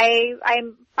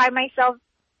find myself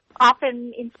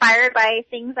often inspired by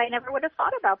things I never would have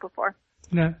thought about before.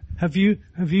 Now, have you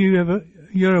ever,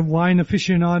 you're a wine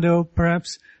aficionado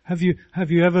perhaps, have you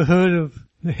ever heard of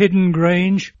the Hidden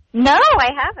Grange? No,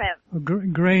 I haven't.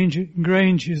 Grange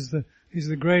is the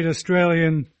great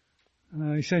Australian,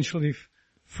 essentially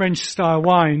French style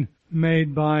wine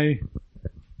made by,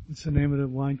 what's the name of the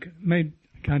wine? I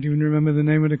can't even remember the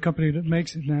name of the company that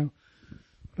makes it now.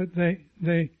 But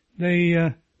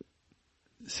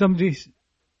somebody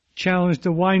challenged a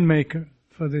winemaker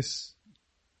for this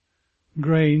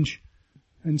Grange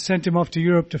and sent him off to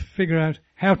Europe to figure out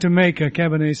how to make a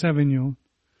Cabernet Sauvignon.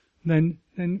 Then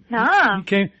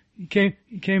he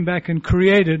came back and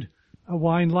created a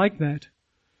wine like that.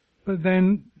 But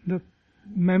then the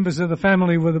members of the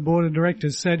family with the board of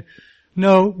directors said,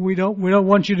 "No, we don't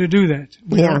want you to do that.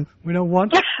 We don't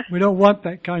want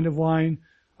that kind of wine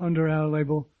under our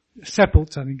label.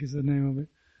 Seppelt, I think is the name of it.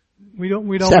 We don't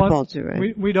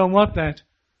want that."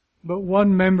 But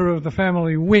one member of the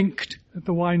family winked at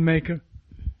the winemaker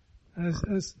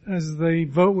as the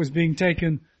vote was being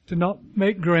taken to not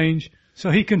make Grange, so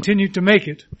he continued to make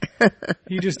it.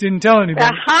 He just didn't tell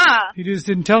anybody. He just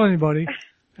didn't tell anybody,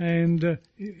 and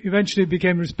eventually it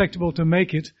became respectable to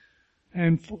make it.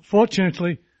 And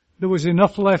fortunately, there was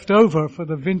enough left over for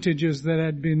the vintages that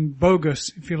had been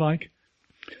bogus, if you like.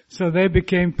 So they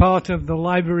became part of the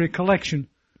library collection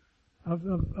of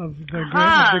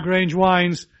the Grange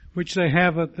wines, which they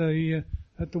have at the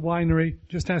winery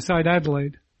just outside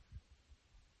Adelaide.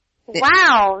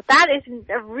 Wow, that is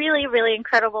a really, really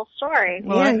incredible story.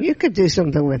 Well, yeah, you could do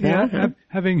something with that. Yeah,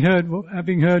 having heard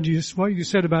what you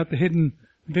said about the hidden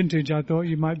vintage, I thought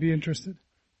you might be interested.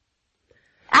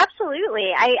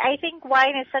 Absolutely. I think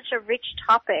wine is such a rich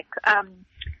topic,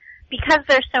 because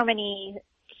there's so many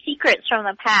secrets from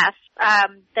the past.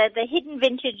 The hidden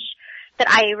vintage that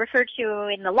I refer to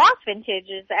in the Lost Vintage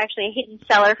is actually a hidden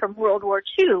cellar from World War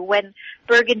II, when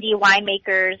Burgundy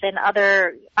winemakers and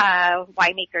other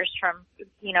winemakers from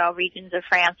regions of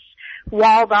France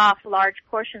walled off large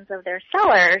portions of their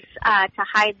cellars to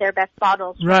hide their best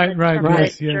bottles from the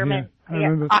German occupiers. I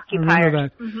remember that.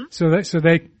 Mm-hmm.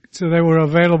 So they were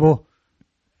available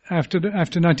after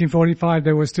 1945.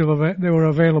 They were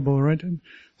available, right? And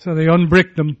so they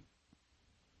unbricked them.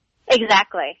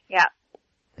 Exactly. Yeah.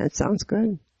 That sounds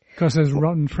good. Because there's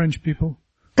rotten French people.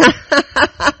 They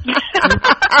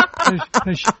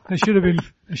should have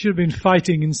been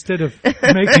fighting instead of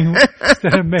making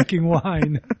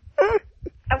wine.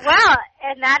 Well,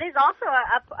 and that is also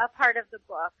a part of the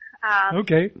book.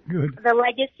 Okay, good. The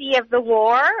legacy of the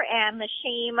war and the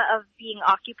shame of being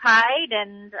occupied,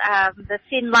 and the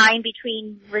thin line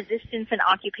between resistance and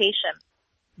occupation.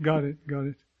 Got it.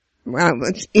 Well,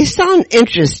 you sound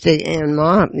interesting, Anne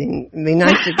Ma. It'd be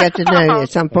nice to get to know you at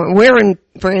some point. Where in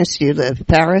France do you live?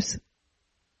 Paris?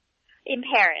 In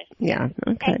Paris. Yeah,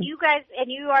 okay. And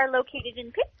you are located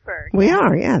in Pittsburgh. We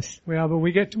are, yes. We are, but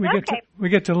we get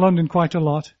to London quite a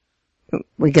lot.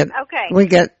 We get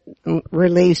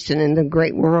released and in the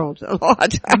great world a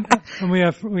lot. And we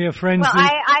have friends. Well,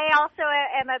 I also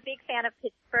am a big fan of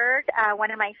Pittsburgh.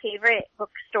 One of my favorite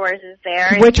bookstores is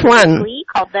there. Which one?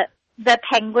 Called the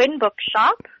Penguin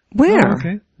Bookshop. Where? Oh,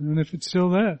 okay. And if it's still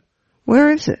there.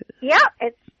 Where is it? Yeah,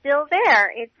 it's still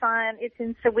there. It's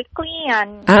in Sewickley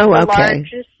on the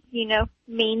largest,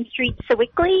 Main Street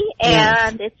Sewickley,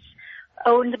 and it's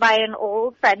owned by an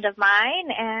old friend of mine,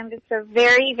 and it's a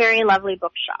very, very lovely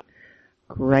bookshop.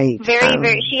 Great.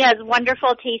 Very. She has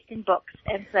wonderful taste in books,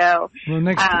 and so. Well,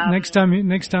 next time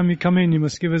you come in, you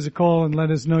must give us a call and let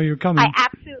us know you're coming. I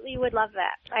absolutely would love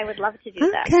that. I would love to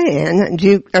do that. Okay, and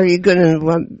are you going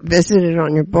to visit it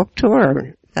on your book tour?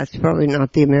 Or that's probably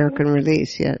not the American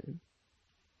release yet.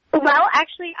 Well,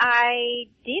 actually, I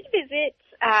did visit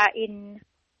in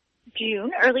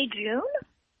June, early June,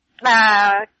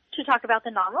 to talk about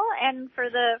the novel, and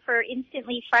for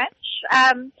Instantly French,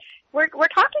 we're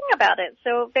talking about it.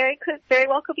 So very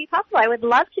well could be possible. I would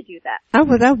love to do that. Oh,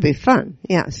 well, that would be fun.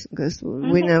 Yes, because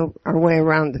we know our way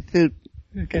around the food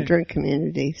and drink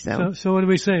community. So what do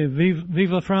we say?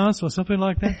 Vive la France or something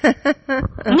like that?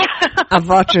 A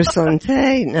votre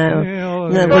santé? No.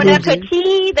 Bon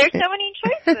appetit. There's so many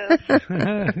choices.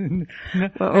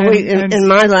 In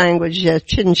my language,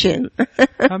 chin chin.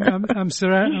 I'm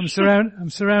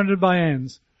surrounded by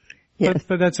Anns. Yes.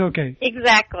 But that's okay.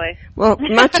 Exactly. Well,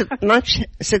 much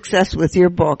success with your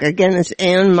book. Again, it's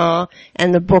Ann Ma,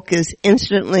 and the book is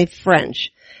Instantly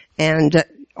French. And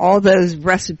all those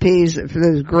recipes for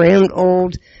those grand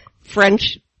old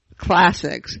French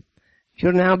classics,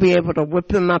 you'll now be able to whip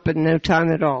them up in no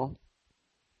time at all.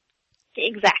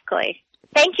 Exactly.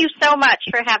 Thank you so much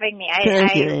for having me.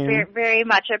 Thank you, I very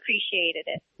much appreciated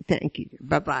it. Thank you.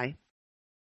 Bye-bye.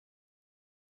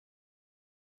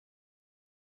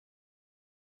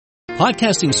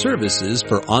 Podcasting services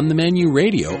for On the Menu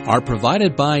Radio are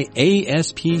provided by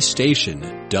ASP Station,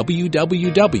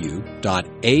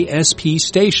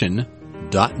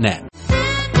 www.aspstation.net.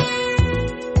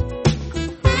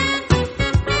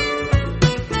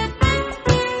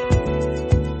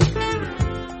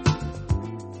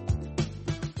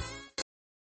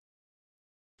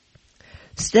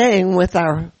 Staying with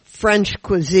our French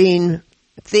cuisine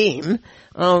theme,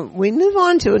 we move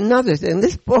on to another thing.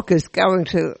 This book is going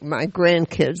to my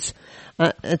grandkids.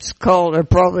 It's called, or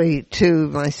probably to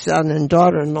my son and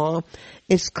daughter-in-law.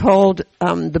 It's called,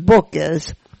 the book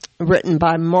is written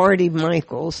by Marty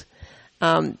Michaels,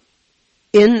 In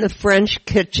the French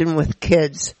Kitchen with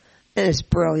Kids. And it's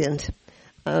brilliant.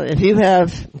 If you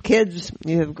have kids,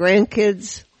 you have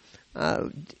grandkids,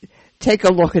 take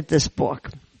a look at this book.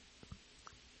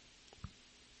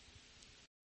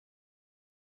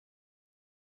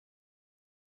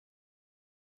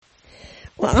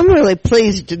 Well, I'm really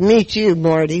pleased to meet you,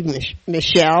 Marty.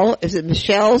 Michelle. Is it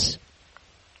Michelle's?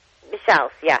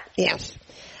 Michelle's, yeah. Yes.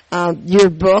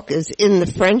 Your book is In the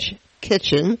French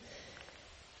Kitchen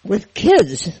with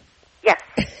Kids. Yes.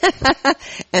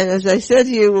 And as I said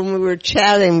to you when we were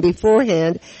chatting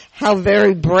beforehand, how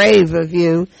very brave of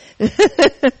you.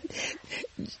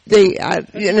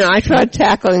 I tried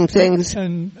tackling things.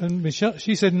 And Michelle,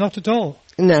 she said not at all.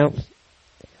 No.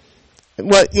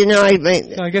 Well,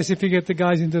 I guess if you get the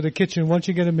guys into the kitchen, once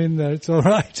you get them in there, it's all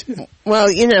right.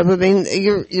 Well, you have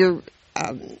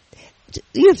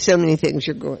so many things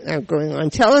are going on.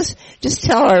 Tell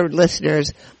our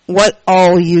listeners what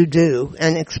all you do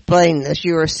and explain this.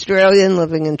 You're Australian,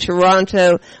 living in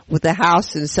Toronto with a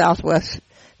house in southwest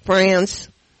France.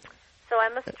 So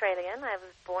I'm Australian. I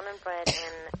was born and bred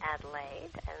in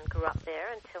Adelaide and grew up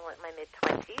there until my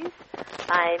mid-20s.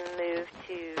 I moved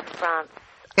to France.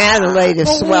 Adelaide is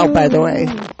swell, by the way.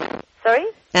 Sorry?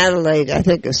 Adelaide, I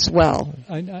think, is swell.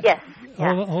 Yes.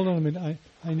 Hold on a minute.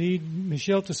 I need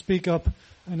Michelle to speak up,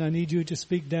 and I need you to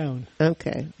speak down.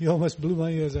 Okay. You almost blew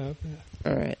my ears out.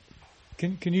 All right.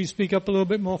 Can you speak up a little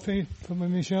bit more for me,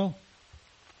 Michelle?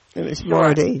 It was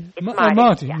Marty.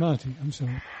 Marty. Yeah. Marty. I'm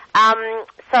sorry.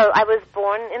 So I was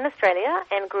born in Australia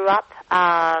and grew up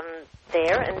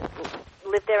there and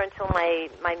lived there until my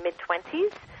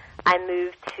mid-20s. I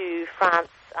moved to France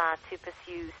to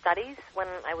pursue studies when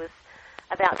I was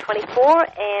about 24,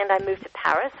 and I moved to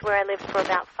Paris, where I lived for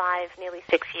about nearly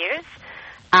 6 years.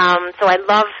 So I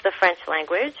love the French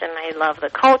language, and I love the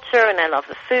culture, and I love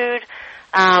the food.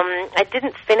 I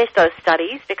didn't finish those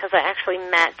studies because I actually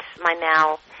met my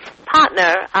now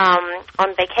partner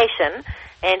on vacation,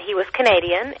 and he was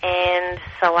Canadian, and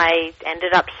so I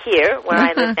ended up here, where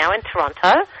I live now in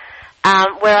Toronto,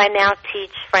 where I now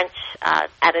teach French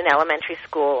at an elementary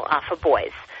school for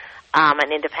boys,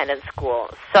 an independent school.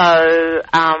 So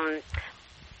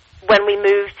when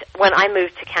I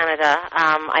moved to Canada,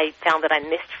 I found that I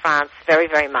missed France very,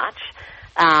 very much.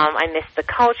 I missed the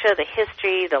culture, the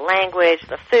history, the language,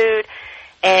 the food,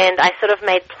 and I sort of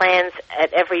made plans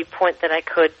at every point that I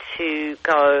could to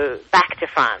go back to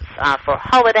France for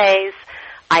holidays.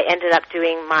 I ended up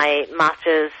doing my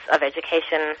Master's of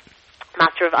Education,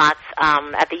 Master of Arts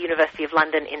at the University of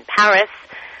London in Paris,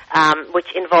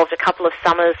 which involved a couple of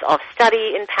summers of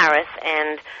study in Paris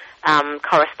and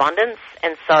correspondence,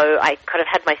 and so I could have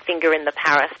had my finger in the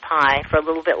Paris pie for a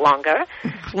little bit longer.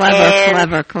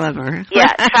 Clever.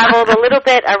 Yeah, traveled a little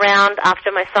bit around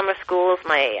after my summer schools.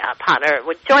 My partner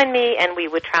would join me, and we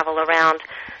would travel around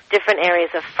different areas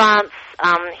of France.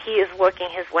 He is working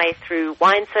his way through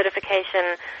wine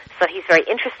certification, so he's very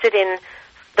interested in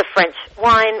the French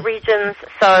wine regions.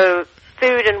 So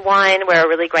food and wine were a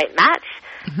really great match.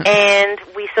 And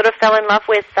we sort of fell in love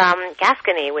with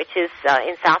Gascony, which is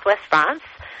in southwest France.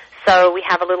 So we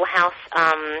have a little house.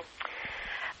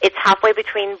 It's halfway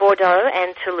between Bordeaux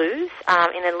and Toulouse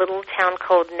in a little town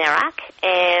called Nérac.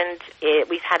 And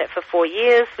we've had it for 4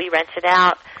 years. We rent it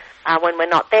out when we're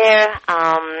not there.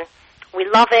 We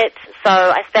love it. So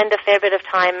I spend a fair bit of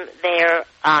time there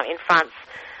in France,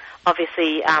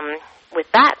 obviously,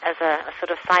 with that as a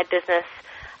sort of side business.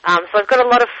 So I've got a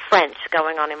lot of French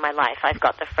going on in my life. I've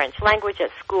got the French language at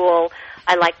school.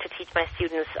 I like to teach my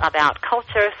students about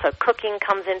culture, so cooking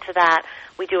comes into that.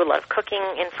 We do a lot of cooking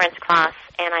in French class,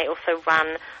 and I also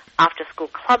run after-school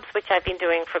clubs, which I've been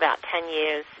doing for about 10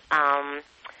 years,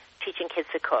 teaching kids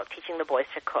to cook, teaching the boys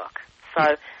to cook.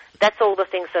 So that's all the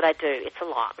things that I do. It's a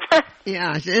lot.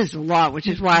 Yeah, it is a lot, which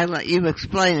is why I let you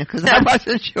explain it, because I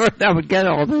wasn't sure if I would get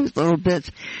all those little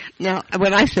bits. Now,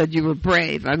 when I said you were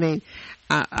brave, I mean,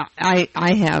 I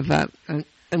have a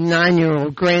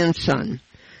 9-year-old grandson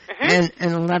and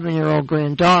an 11-year-old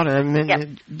granddaughter. I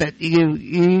mean, but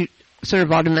you sort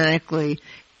of automatically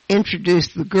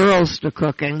introduced the girls to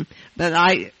cooking. But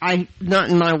I not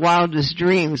in my wildest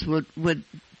dreams would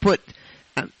put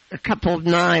a couple of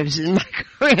knives in my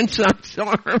grandson's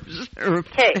arms.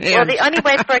 Okay. Well, the only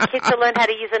way for a kid to learn how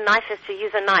to use a knife is to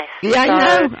use a knife. Yeah,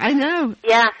 so, I know.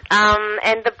 Yeah.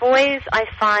 And the boys, I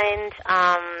find.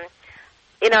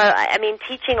 I mean,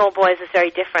 teaching all boys is very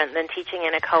different than teaching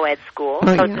in a co-ed school.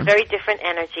 So it's a very different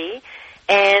energy,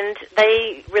 and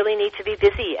they really need to be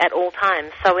busy at all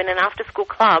times. So in an after-school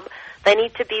club, they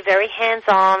need to be very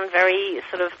hands-on, very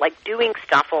sort of like doing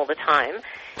stuff all the time.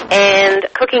 And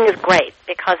cooking is great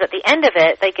because at the end of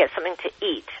it, they get something to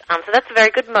eat. So that's a very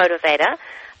good motivator.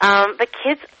 But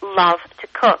kids love to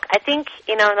cook. I think,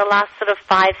 in the last sort of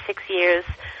 5-6 years,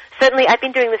 certainly I've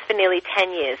been doing this for nearly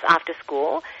 10 years after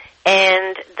school,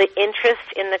 and the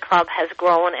interest in the club has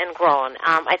grown and grown.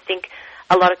 I think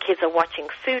a lot of kids are watching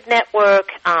Food Network.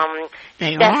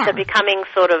 Chefs are becoming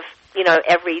sort of,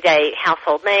 everyday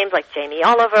household names like Jamie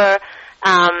Oliver.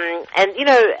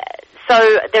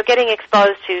 So they're getting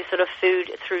exposed to sort of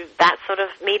food through that sort of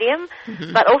medium.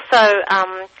 Mm-hmm. But also,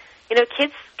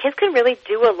 kids can really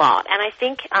do a lot. And I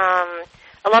think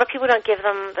a lot of people don't give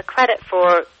them the credit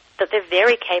for that they're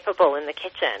very capable in the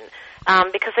kitchen.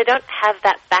 Because they don't have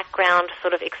that background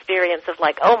sort of experience of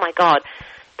like, oh my God,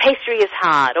 pastry is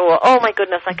hard, or oh my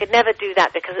goodness, I could never do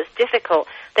that because it's difficult.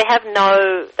 They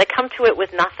come to it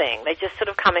with nothing. They just sort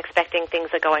of come expecting things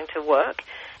are going to work.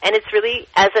 And it's really,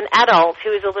 as an adult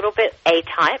who is a little bit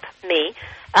A-type, me,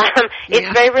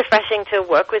 it's very refreshing to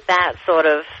work with that sort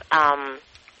of,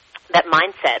 that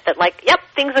mindset that like, yep,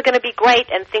 things are going to be great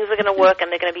and things are going to work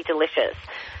and they're going to be delicious.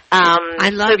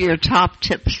 I love your top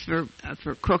tips for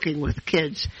cooking with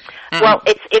kids. Well,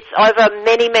 it's over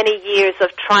many years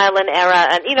of trial and error,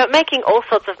 and making all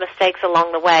sorts of mistakes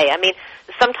along the way. I mean,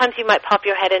 sometimes you might pop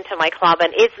your head into my club,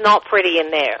 and it's not pretty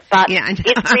in there, but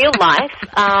it's real life.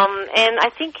 And I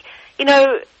think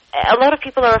a lot of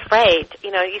people are afraid.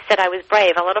 You said I was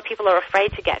brave. A lot of people are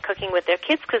afraid to get cooking with their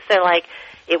kids because they're like,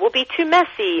 it will be too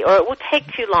messy or it will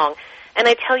take too long. And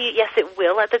I tell you, yes, it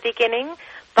will at the beginning,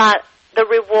 but the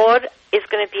reward is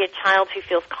going to be a child who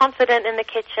feels confident in the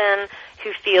kitchen,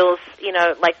 who feels,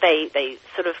 like they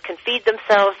sort of can feed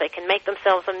themselves, they can make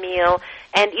themselves a meal.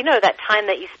 And, that time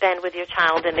that you spend with your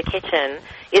child in the kitchen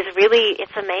is really,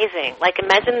 it's amazing. Like,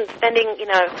 imagine spending,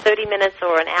 30 minutes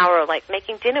or an hour, like,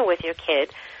 making dinner with your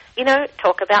kid,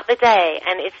 talk about the day.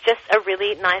 And it's just a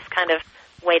really nice kind of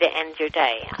way to end your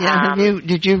day. Yeah,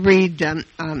 did you read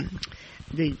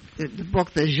the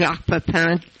book that Jacques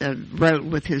Pepin wrote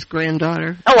with his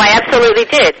granddaughter? Oh, I absolutely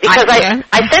did, because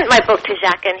I sent my book to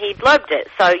Jacques and he loved it.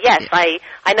 So yes, I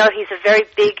know he's a very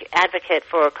big advocate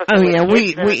for cooking. Oh yeah,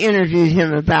 we interviewed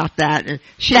him about that. And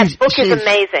that book is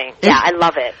amazing. Yeah, I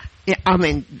love it. Yeah, I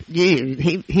mean,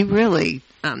 he really.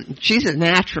 She's a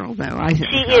natural, though. I think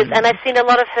she is, and I've seen a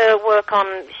lot of her work on.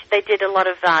 They did a lot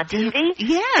of TV.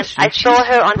 Yes, I saw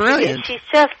her on TV. She's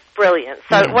just brilliant.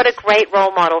 So what a great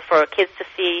role model for kids to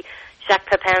see Jacques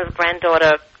Pepin's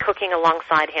granddaughter cooking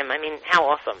alongside him. I mean, how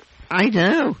awesome. I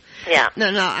know. Yeah.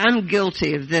 No, I'm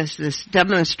guilty of this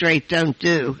demonstrate, don't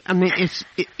do. I mean,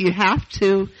 you have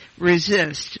to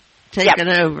resist taking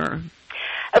over.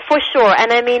 For sure.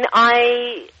 And I mean,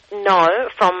 I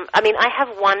have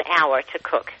 1 hour to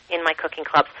cook in my cooking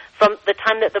clubs. From the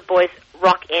time that the boys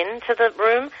rock into the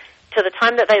room to the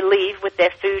time that they leave with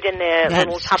their food in their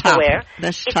little Tupperware.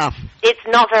 That's tough. It's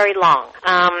not very long.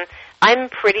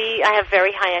 I have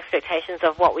very high expectations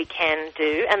of what we can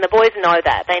do, and the boys know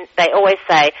that. They always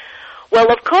say, well,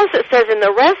 of course it says in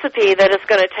the recipe that it's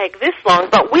going to take this long,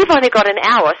 but we've only got an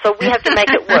hour, so we have to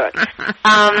make it work.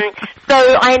 So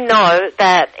I know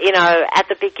that, at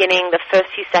the beginning, the first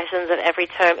few sessions of every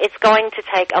term, it's going to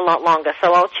take a lot longer.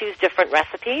 So I'll choose different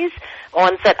recipes,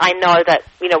 ones that I know that,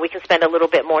 we can spend a little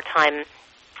bit more time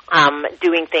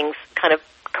doing things kind of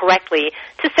correctly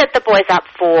to set the boys up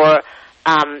for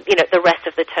the rest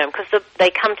of the term, because they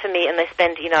come to me and they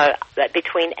spend,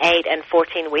 between 8 and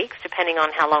 14 weeks, depending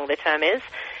on how long the term is,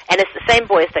 and it's the same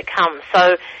boys that come.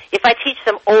 So if I teach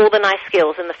them all the nice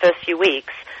skills in the first few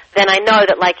weeks, then I know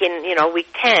that, like, in, week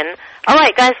 10, all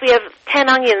right, guys, we have 10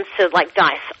 onions to,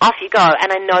 dice. Off you go.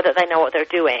 And I know that they know what they're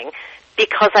doing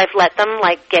because I've let them,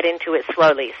 get into it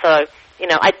slowly. So,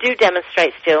 I do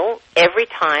demonstrate still every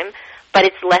time, but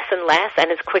it's less and less,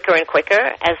 and it's quicker and quicker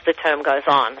as the term goes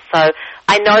on. So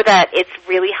I know that it's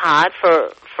really hard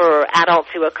for adults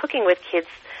who are cooking with kids.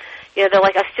 They're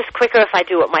like, it's just quicker if I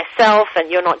do it myself,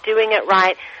 and you're not doing it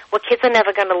right. Well, kids are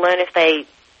never going to learn if they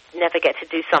never get to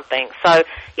do something. So,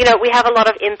 we have a lot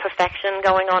of imperfection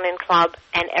going on in club,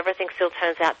 and everything still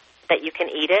turns out that you can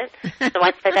eat it. So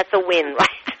I'd say that's a win,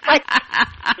 right?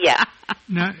 Yeah.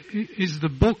 Now, is the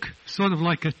book sort of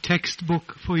like a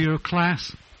textbook for your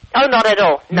class? Oh, not at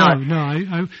all. No.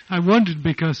 I wondered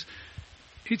because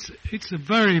it's a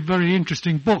very, very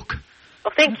interesting book.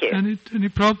 Well, thank you. And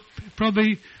it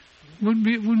probably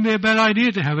wouldn't be a bad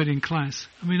idea to have it in class.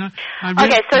 I mean,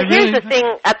 here's the thing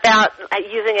about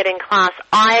using it in class.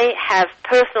 I have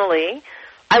personally,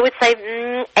 I would say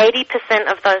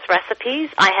 80% of those recipes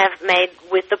I have made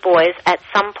with the boys at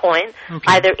some point,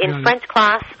 either in French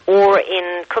class or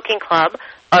in cooking club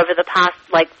over the past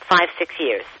 5-6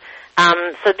 years.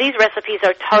 So these recipes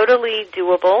are totally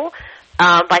doable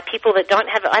by people that don't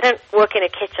have. I don't work in a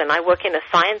kitchen. I work in a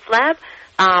science lab.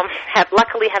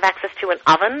 Luckily have access to an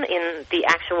oven in the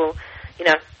actual,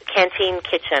 canteen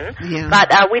kitchen. Yeah.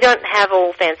 But we don't have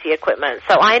all fancy equipment.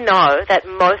 So I know that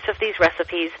most of these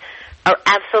recipes are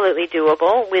absolutely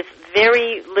doable with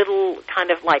very little kind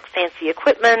of fancy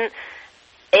equipment.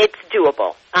 It's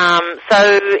doable.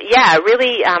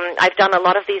 Really, I've done a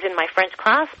lot of these in my French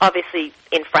class, obviously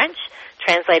in French,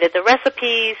 translated the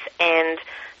recipes, and,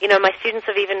 my students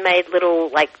have even made little,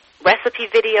 recipe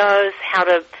videos, how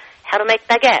to make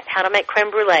baguette, how to make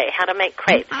creme brulee, how to make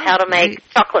crepes, how to make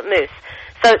chocolate mousse.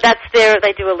 So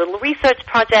they do a little research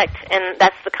project, and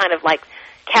that's the kind of,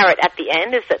 carrot at the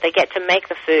end, is that they get to make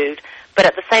the food, but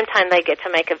at the same time they get to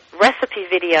make a recipe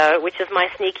video, which is my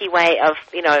sneaky way of,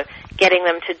 getting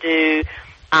them to do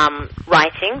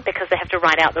writing, because they have to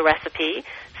write out the recipe.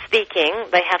 Speaking,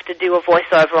 they have to do a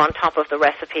voiceover on top of the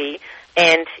recipe,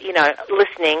 and,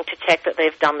 listening to check that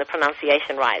they've done the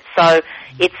pronunciation right. So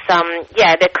it's,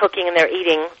 they're cooking and they're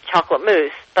eating chocolate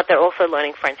mousse, but they're also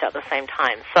learning French at the same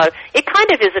time. So it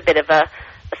kind of is a bit of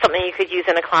something you could use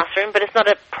in a classroom, but it's not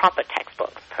a proper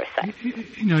textbook per se.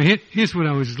 Here's what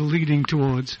I was leading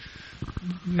towards.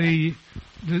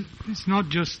 It's not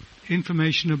just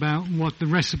information about what the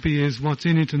recipe is, what's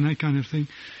in it, and that kind of thing.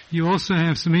 You also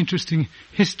have some interesting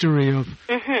history of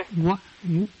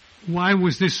why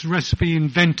was this recipe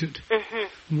invented?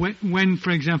 Mm-hmm. When,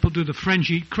 for example, do the French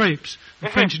eat crepes? The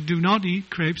French do not eat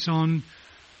crepes on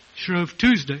Shrove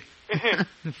Tuesday.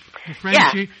 Mm-hmm.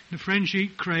 the French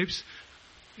eat crepes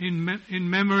in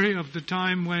memory of the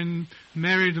time when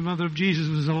Mary, the mother of Jesus,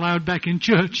 was allowed back in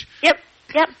church.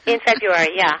 Yep, in February,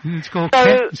 yeah. And it's called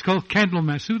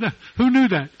Candlemas. Who knew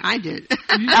that? I did.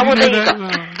 You knew that? Well, there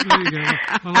you go.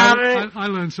 Well, I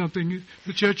learned something.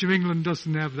 The Church of England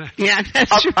doesn't have that. Yeah,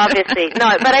 that's true. Obviously.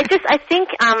 No, but I think,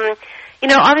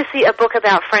 obviously a book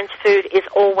about French food is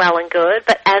all well and good,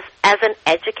 but as an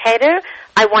educator,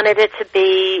 I wanted it to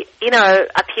be,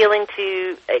 appealing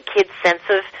to kids' sense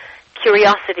of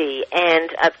curiosity and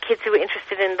kids who are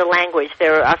interested in the language.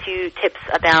 There are a few tips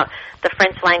about the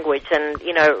French language and,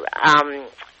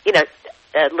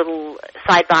 little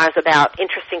sidebars about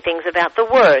interesting things about the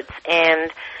words.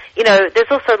 And, there's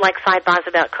also sidebars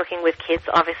about cooking with kids.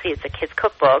 Obviously it's a kids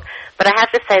cookbook, but I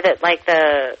have to say that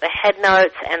the head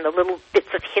notes and the little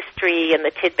bits of history and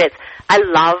the tidbits, I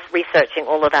love researching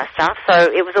all of that stuff.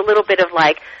 So it was a little bit of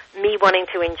me wanting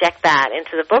to inject that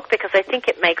into the book, because I think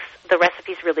it makes the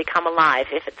recipes really come alive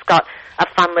if it's got a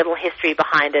fun little history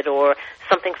behind it or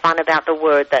something fun about the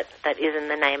word that is in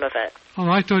the name of it. Oh,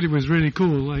 I thought it was really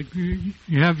cool.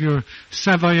 You have your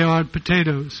Savoyard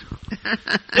potatoes.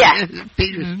 Yeah.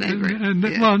 Peter's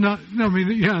favorite.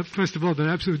 Well, first of all, they're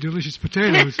absolutely delicious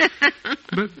potatoes.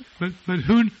 but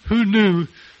who knew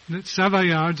that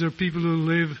Savoyards are people who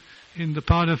live in the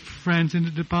part of France, in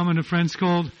the department of France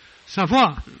called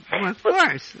Savoie. Well, of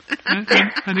course. and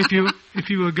if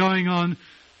you were going on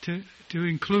to to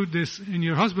include this in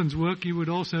your husband's work, you would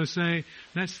also say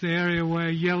that's the area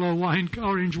where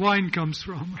orange wine comes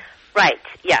from. Right,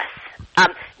 yes.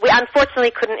 We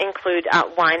unfortunately couldn't include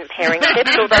wine pairing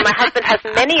tips, although my husband has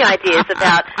many ideas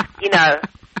about,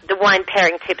 the wine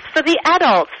pairing tips for the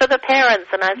adults, for the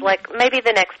parents, and I was like, maybe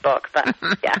the next book, but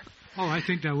yeah. Oh, I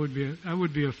think that would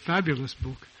be a fabulous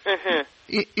book. Mm-hmm.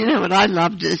 You know what I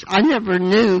loved is I never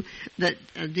knew that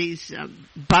these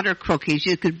butter cookies,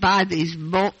 you could buy these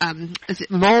mold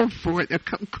for it.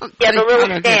 Yeah, the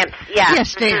little stamps. Yeah. Yeah,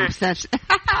 stamps.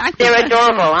 Mm-hmm. They're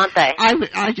adorable, aren't they?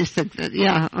 I just think that,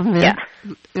 yeah.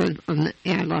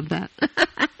 I love that.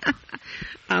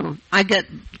 I get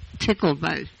tickled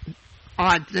by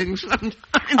odd things sometimes.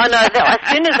 Oh, no, as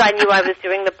soon as I knew I was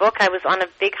doing the book, I was on a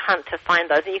big hunt to find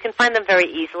those. And you can find them very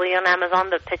easily on Amazon,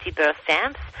 the Petit Beurre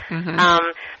stamps. Mm-hmm.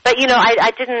 But,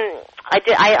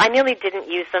 I nearly didn't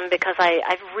use them because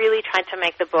I've really tried to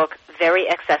make the book very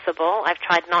accessible. I've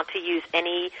tried not to use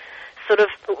any sort of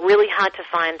really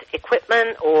hard-to-find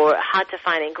equipment or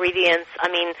hard-to-find ingredients. I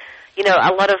mean,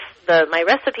 a lot of my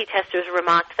recipe testers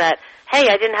remarked that, hey,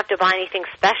 I didn't have to buy anything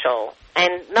special.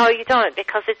 And no, you don't,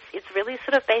 because it's really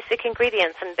sort of basic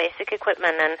ingredients and basic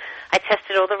equipment. And I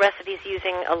tested all the recipes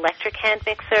using electric hand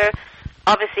mixer.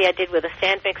 Obviously, I did with a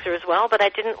stand mixer as well, but I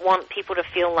didn't want people to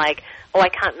feel like, oh, I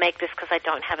can't make this because I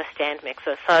don't have a stand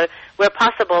mixer. So where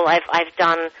possible, I've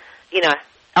done,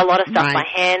 a lot of stuff by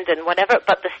hand and whatever,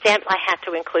 but the stamps I had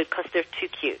to include because they're too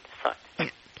cute. So.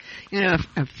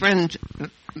 A friend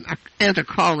and a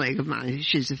colleague of mine,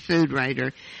 she's a food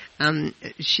writer,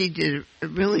 she did a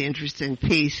really interesting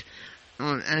piece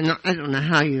on, and I don't know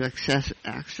how you access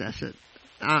it.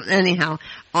 Anyhow,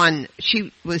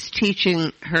 she was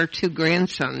teaching her two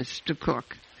grandsons to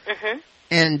cook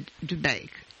and to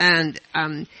bake, and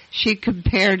she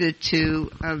compared it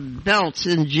to belts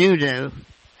in judo.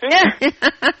 Yeah.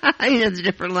 The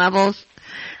different levels.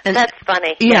 And that's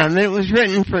funny. Yeah, and it was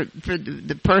written for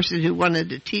the person who wanted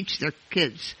to teach their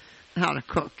kids how to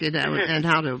cook, and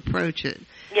how to approach it.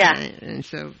 Yeah. And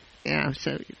so,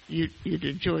 so you'd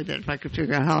enjoy that if I could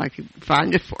figure out how I could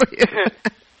find it for you.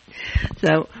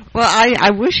 So, well,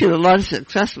 I wish you a lot of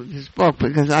success with this book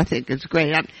because I think it's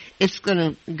great. It's going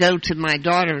to go to my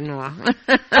daughter-in-law.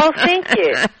 Oh, thank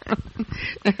you.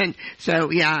 And so,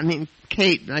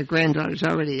 Kate, my granddaughter's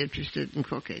already interested in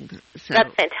cooking. So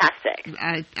that's fantastic.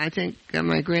 I think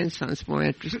my grandson's more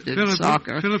interested in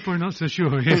soccer. Philip, we're not so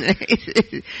sure. Yeah.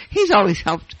 He's always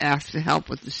asked to help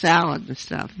with the salad and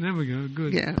stuff. There we go.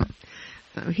 Good. Yeah.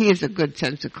 He has a good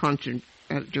sense of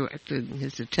directing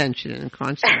his attention and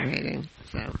concentrating.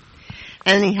 So,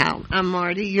 anyhow,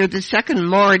 Marty, you're the second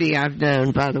Marty I've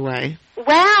known, by the way.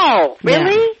 Wow,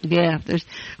 really? Yeah. There's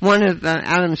one of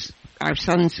our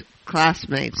son's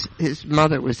classmates. His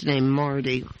mother was named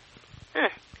Marty.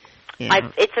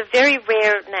 Yeah. It's a very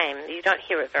rare name. You don't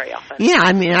hear it very often. Yeah,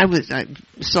 I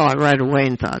saw it right away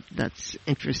and thought that's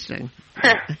interesting.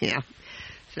 Yeah.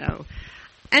 So,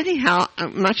 anyhow,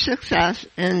 much success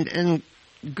and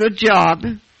good job,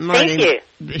 Marty. Thank you,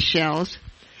 Michels.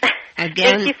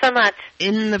 Again, thank you so much.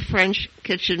 In the French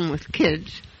Kitchen with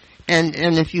Kids, and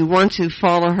if you want to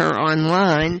follow her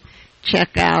online,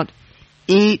 check out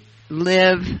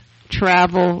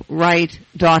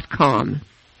eatlivetravelright.com.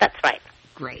 That's right.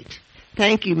 Great.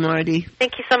 Thank you, Marty.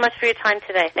 Thank you so much for your time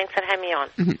today. Thanks for having me on.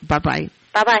 Bye-bye.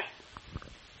 Bye-bye.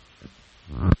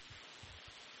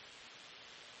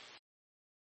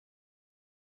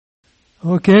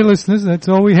 Okay, listeners, that's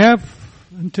all we have.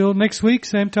 Until next week,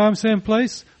 same time, same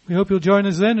place. We hope you'll join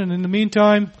us then, and in the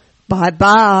meantime,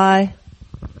 bye-bye.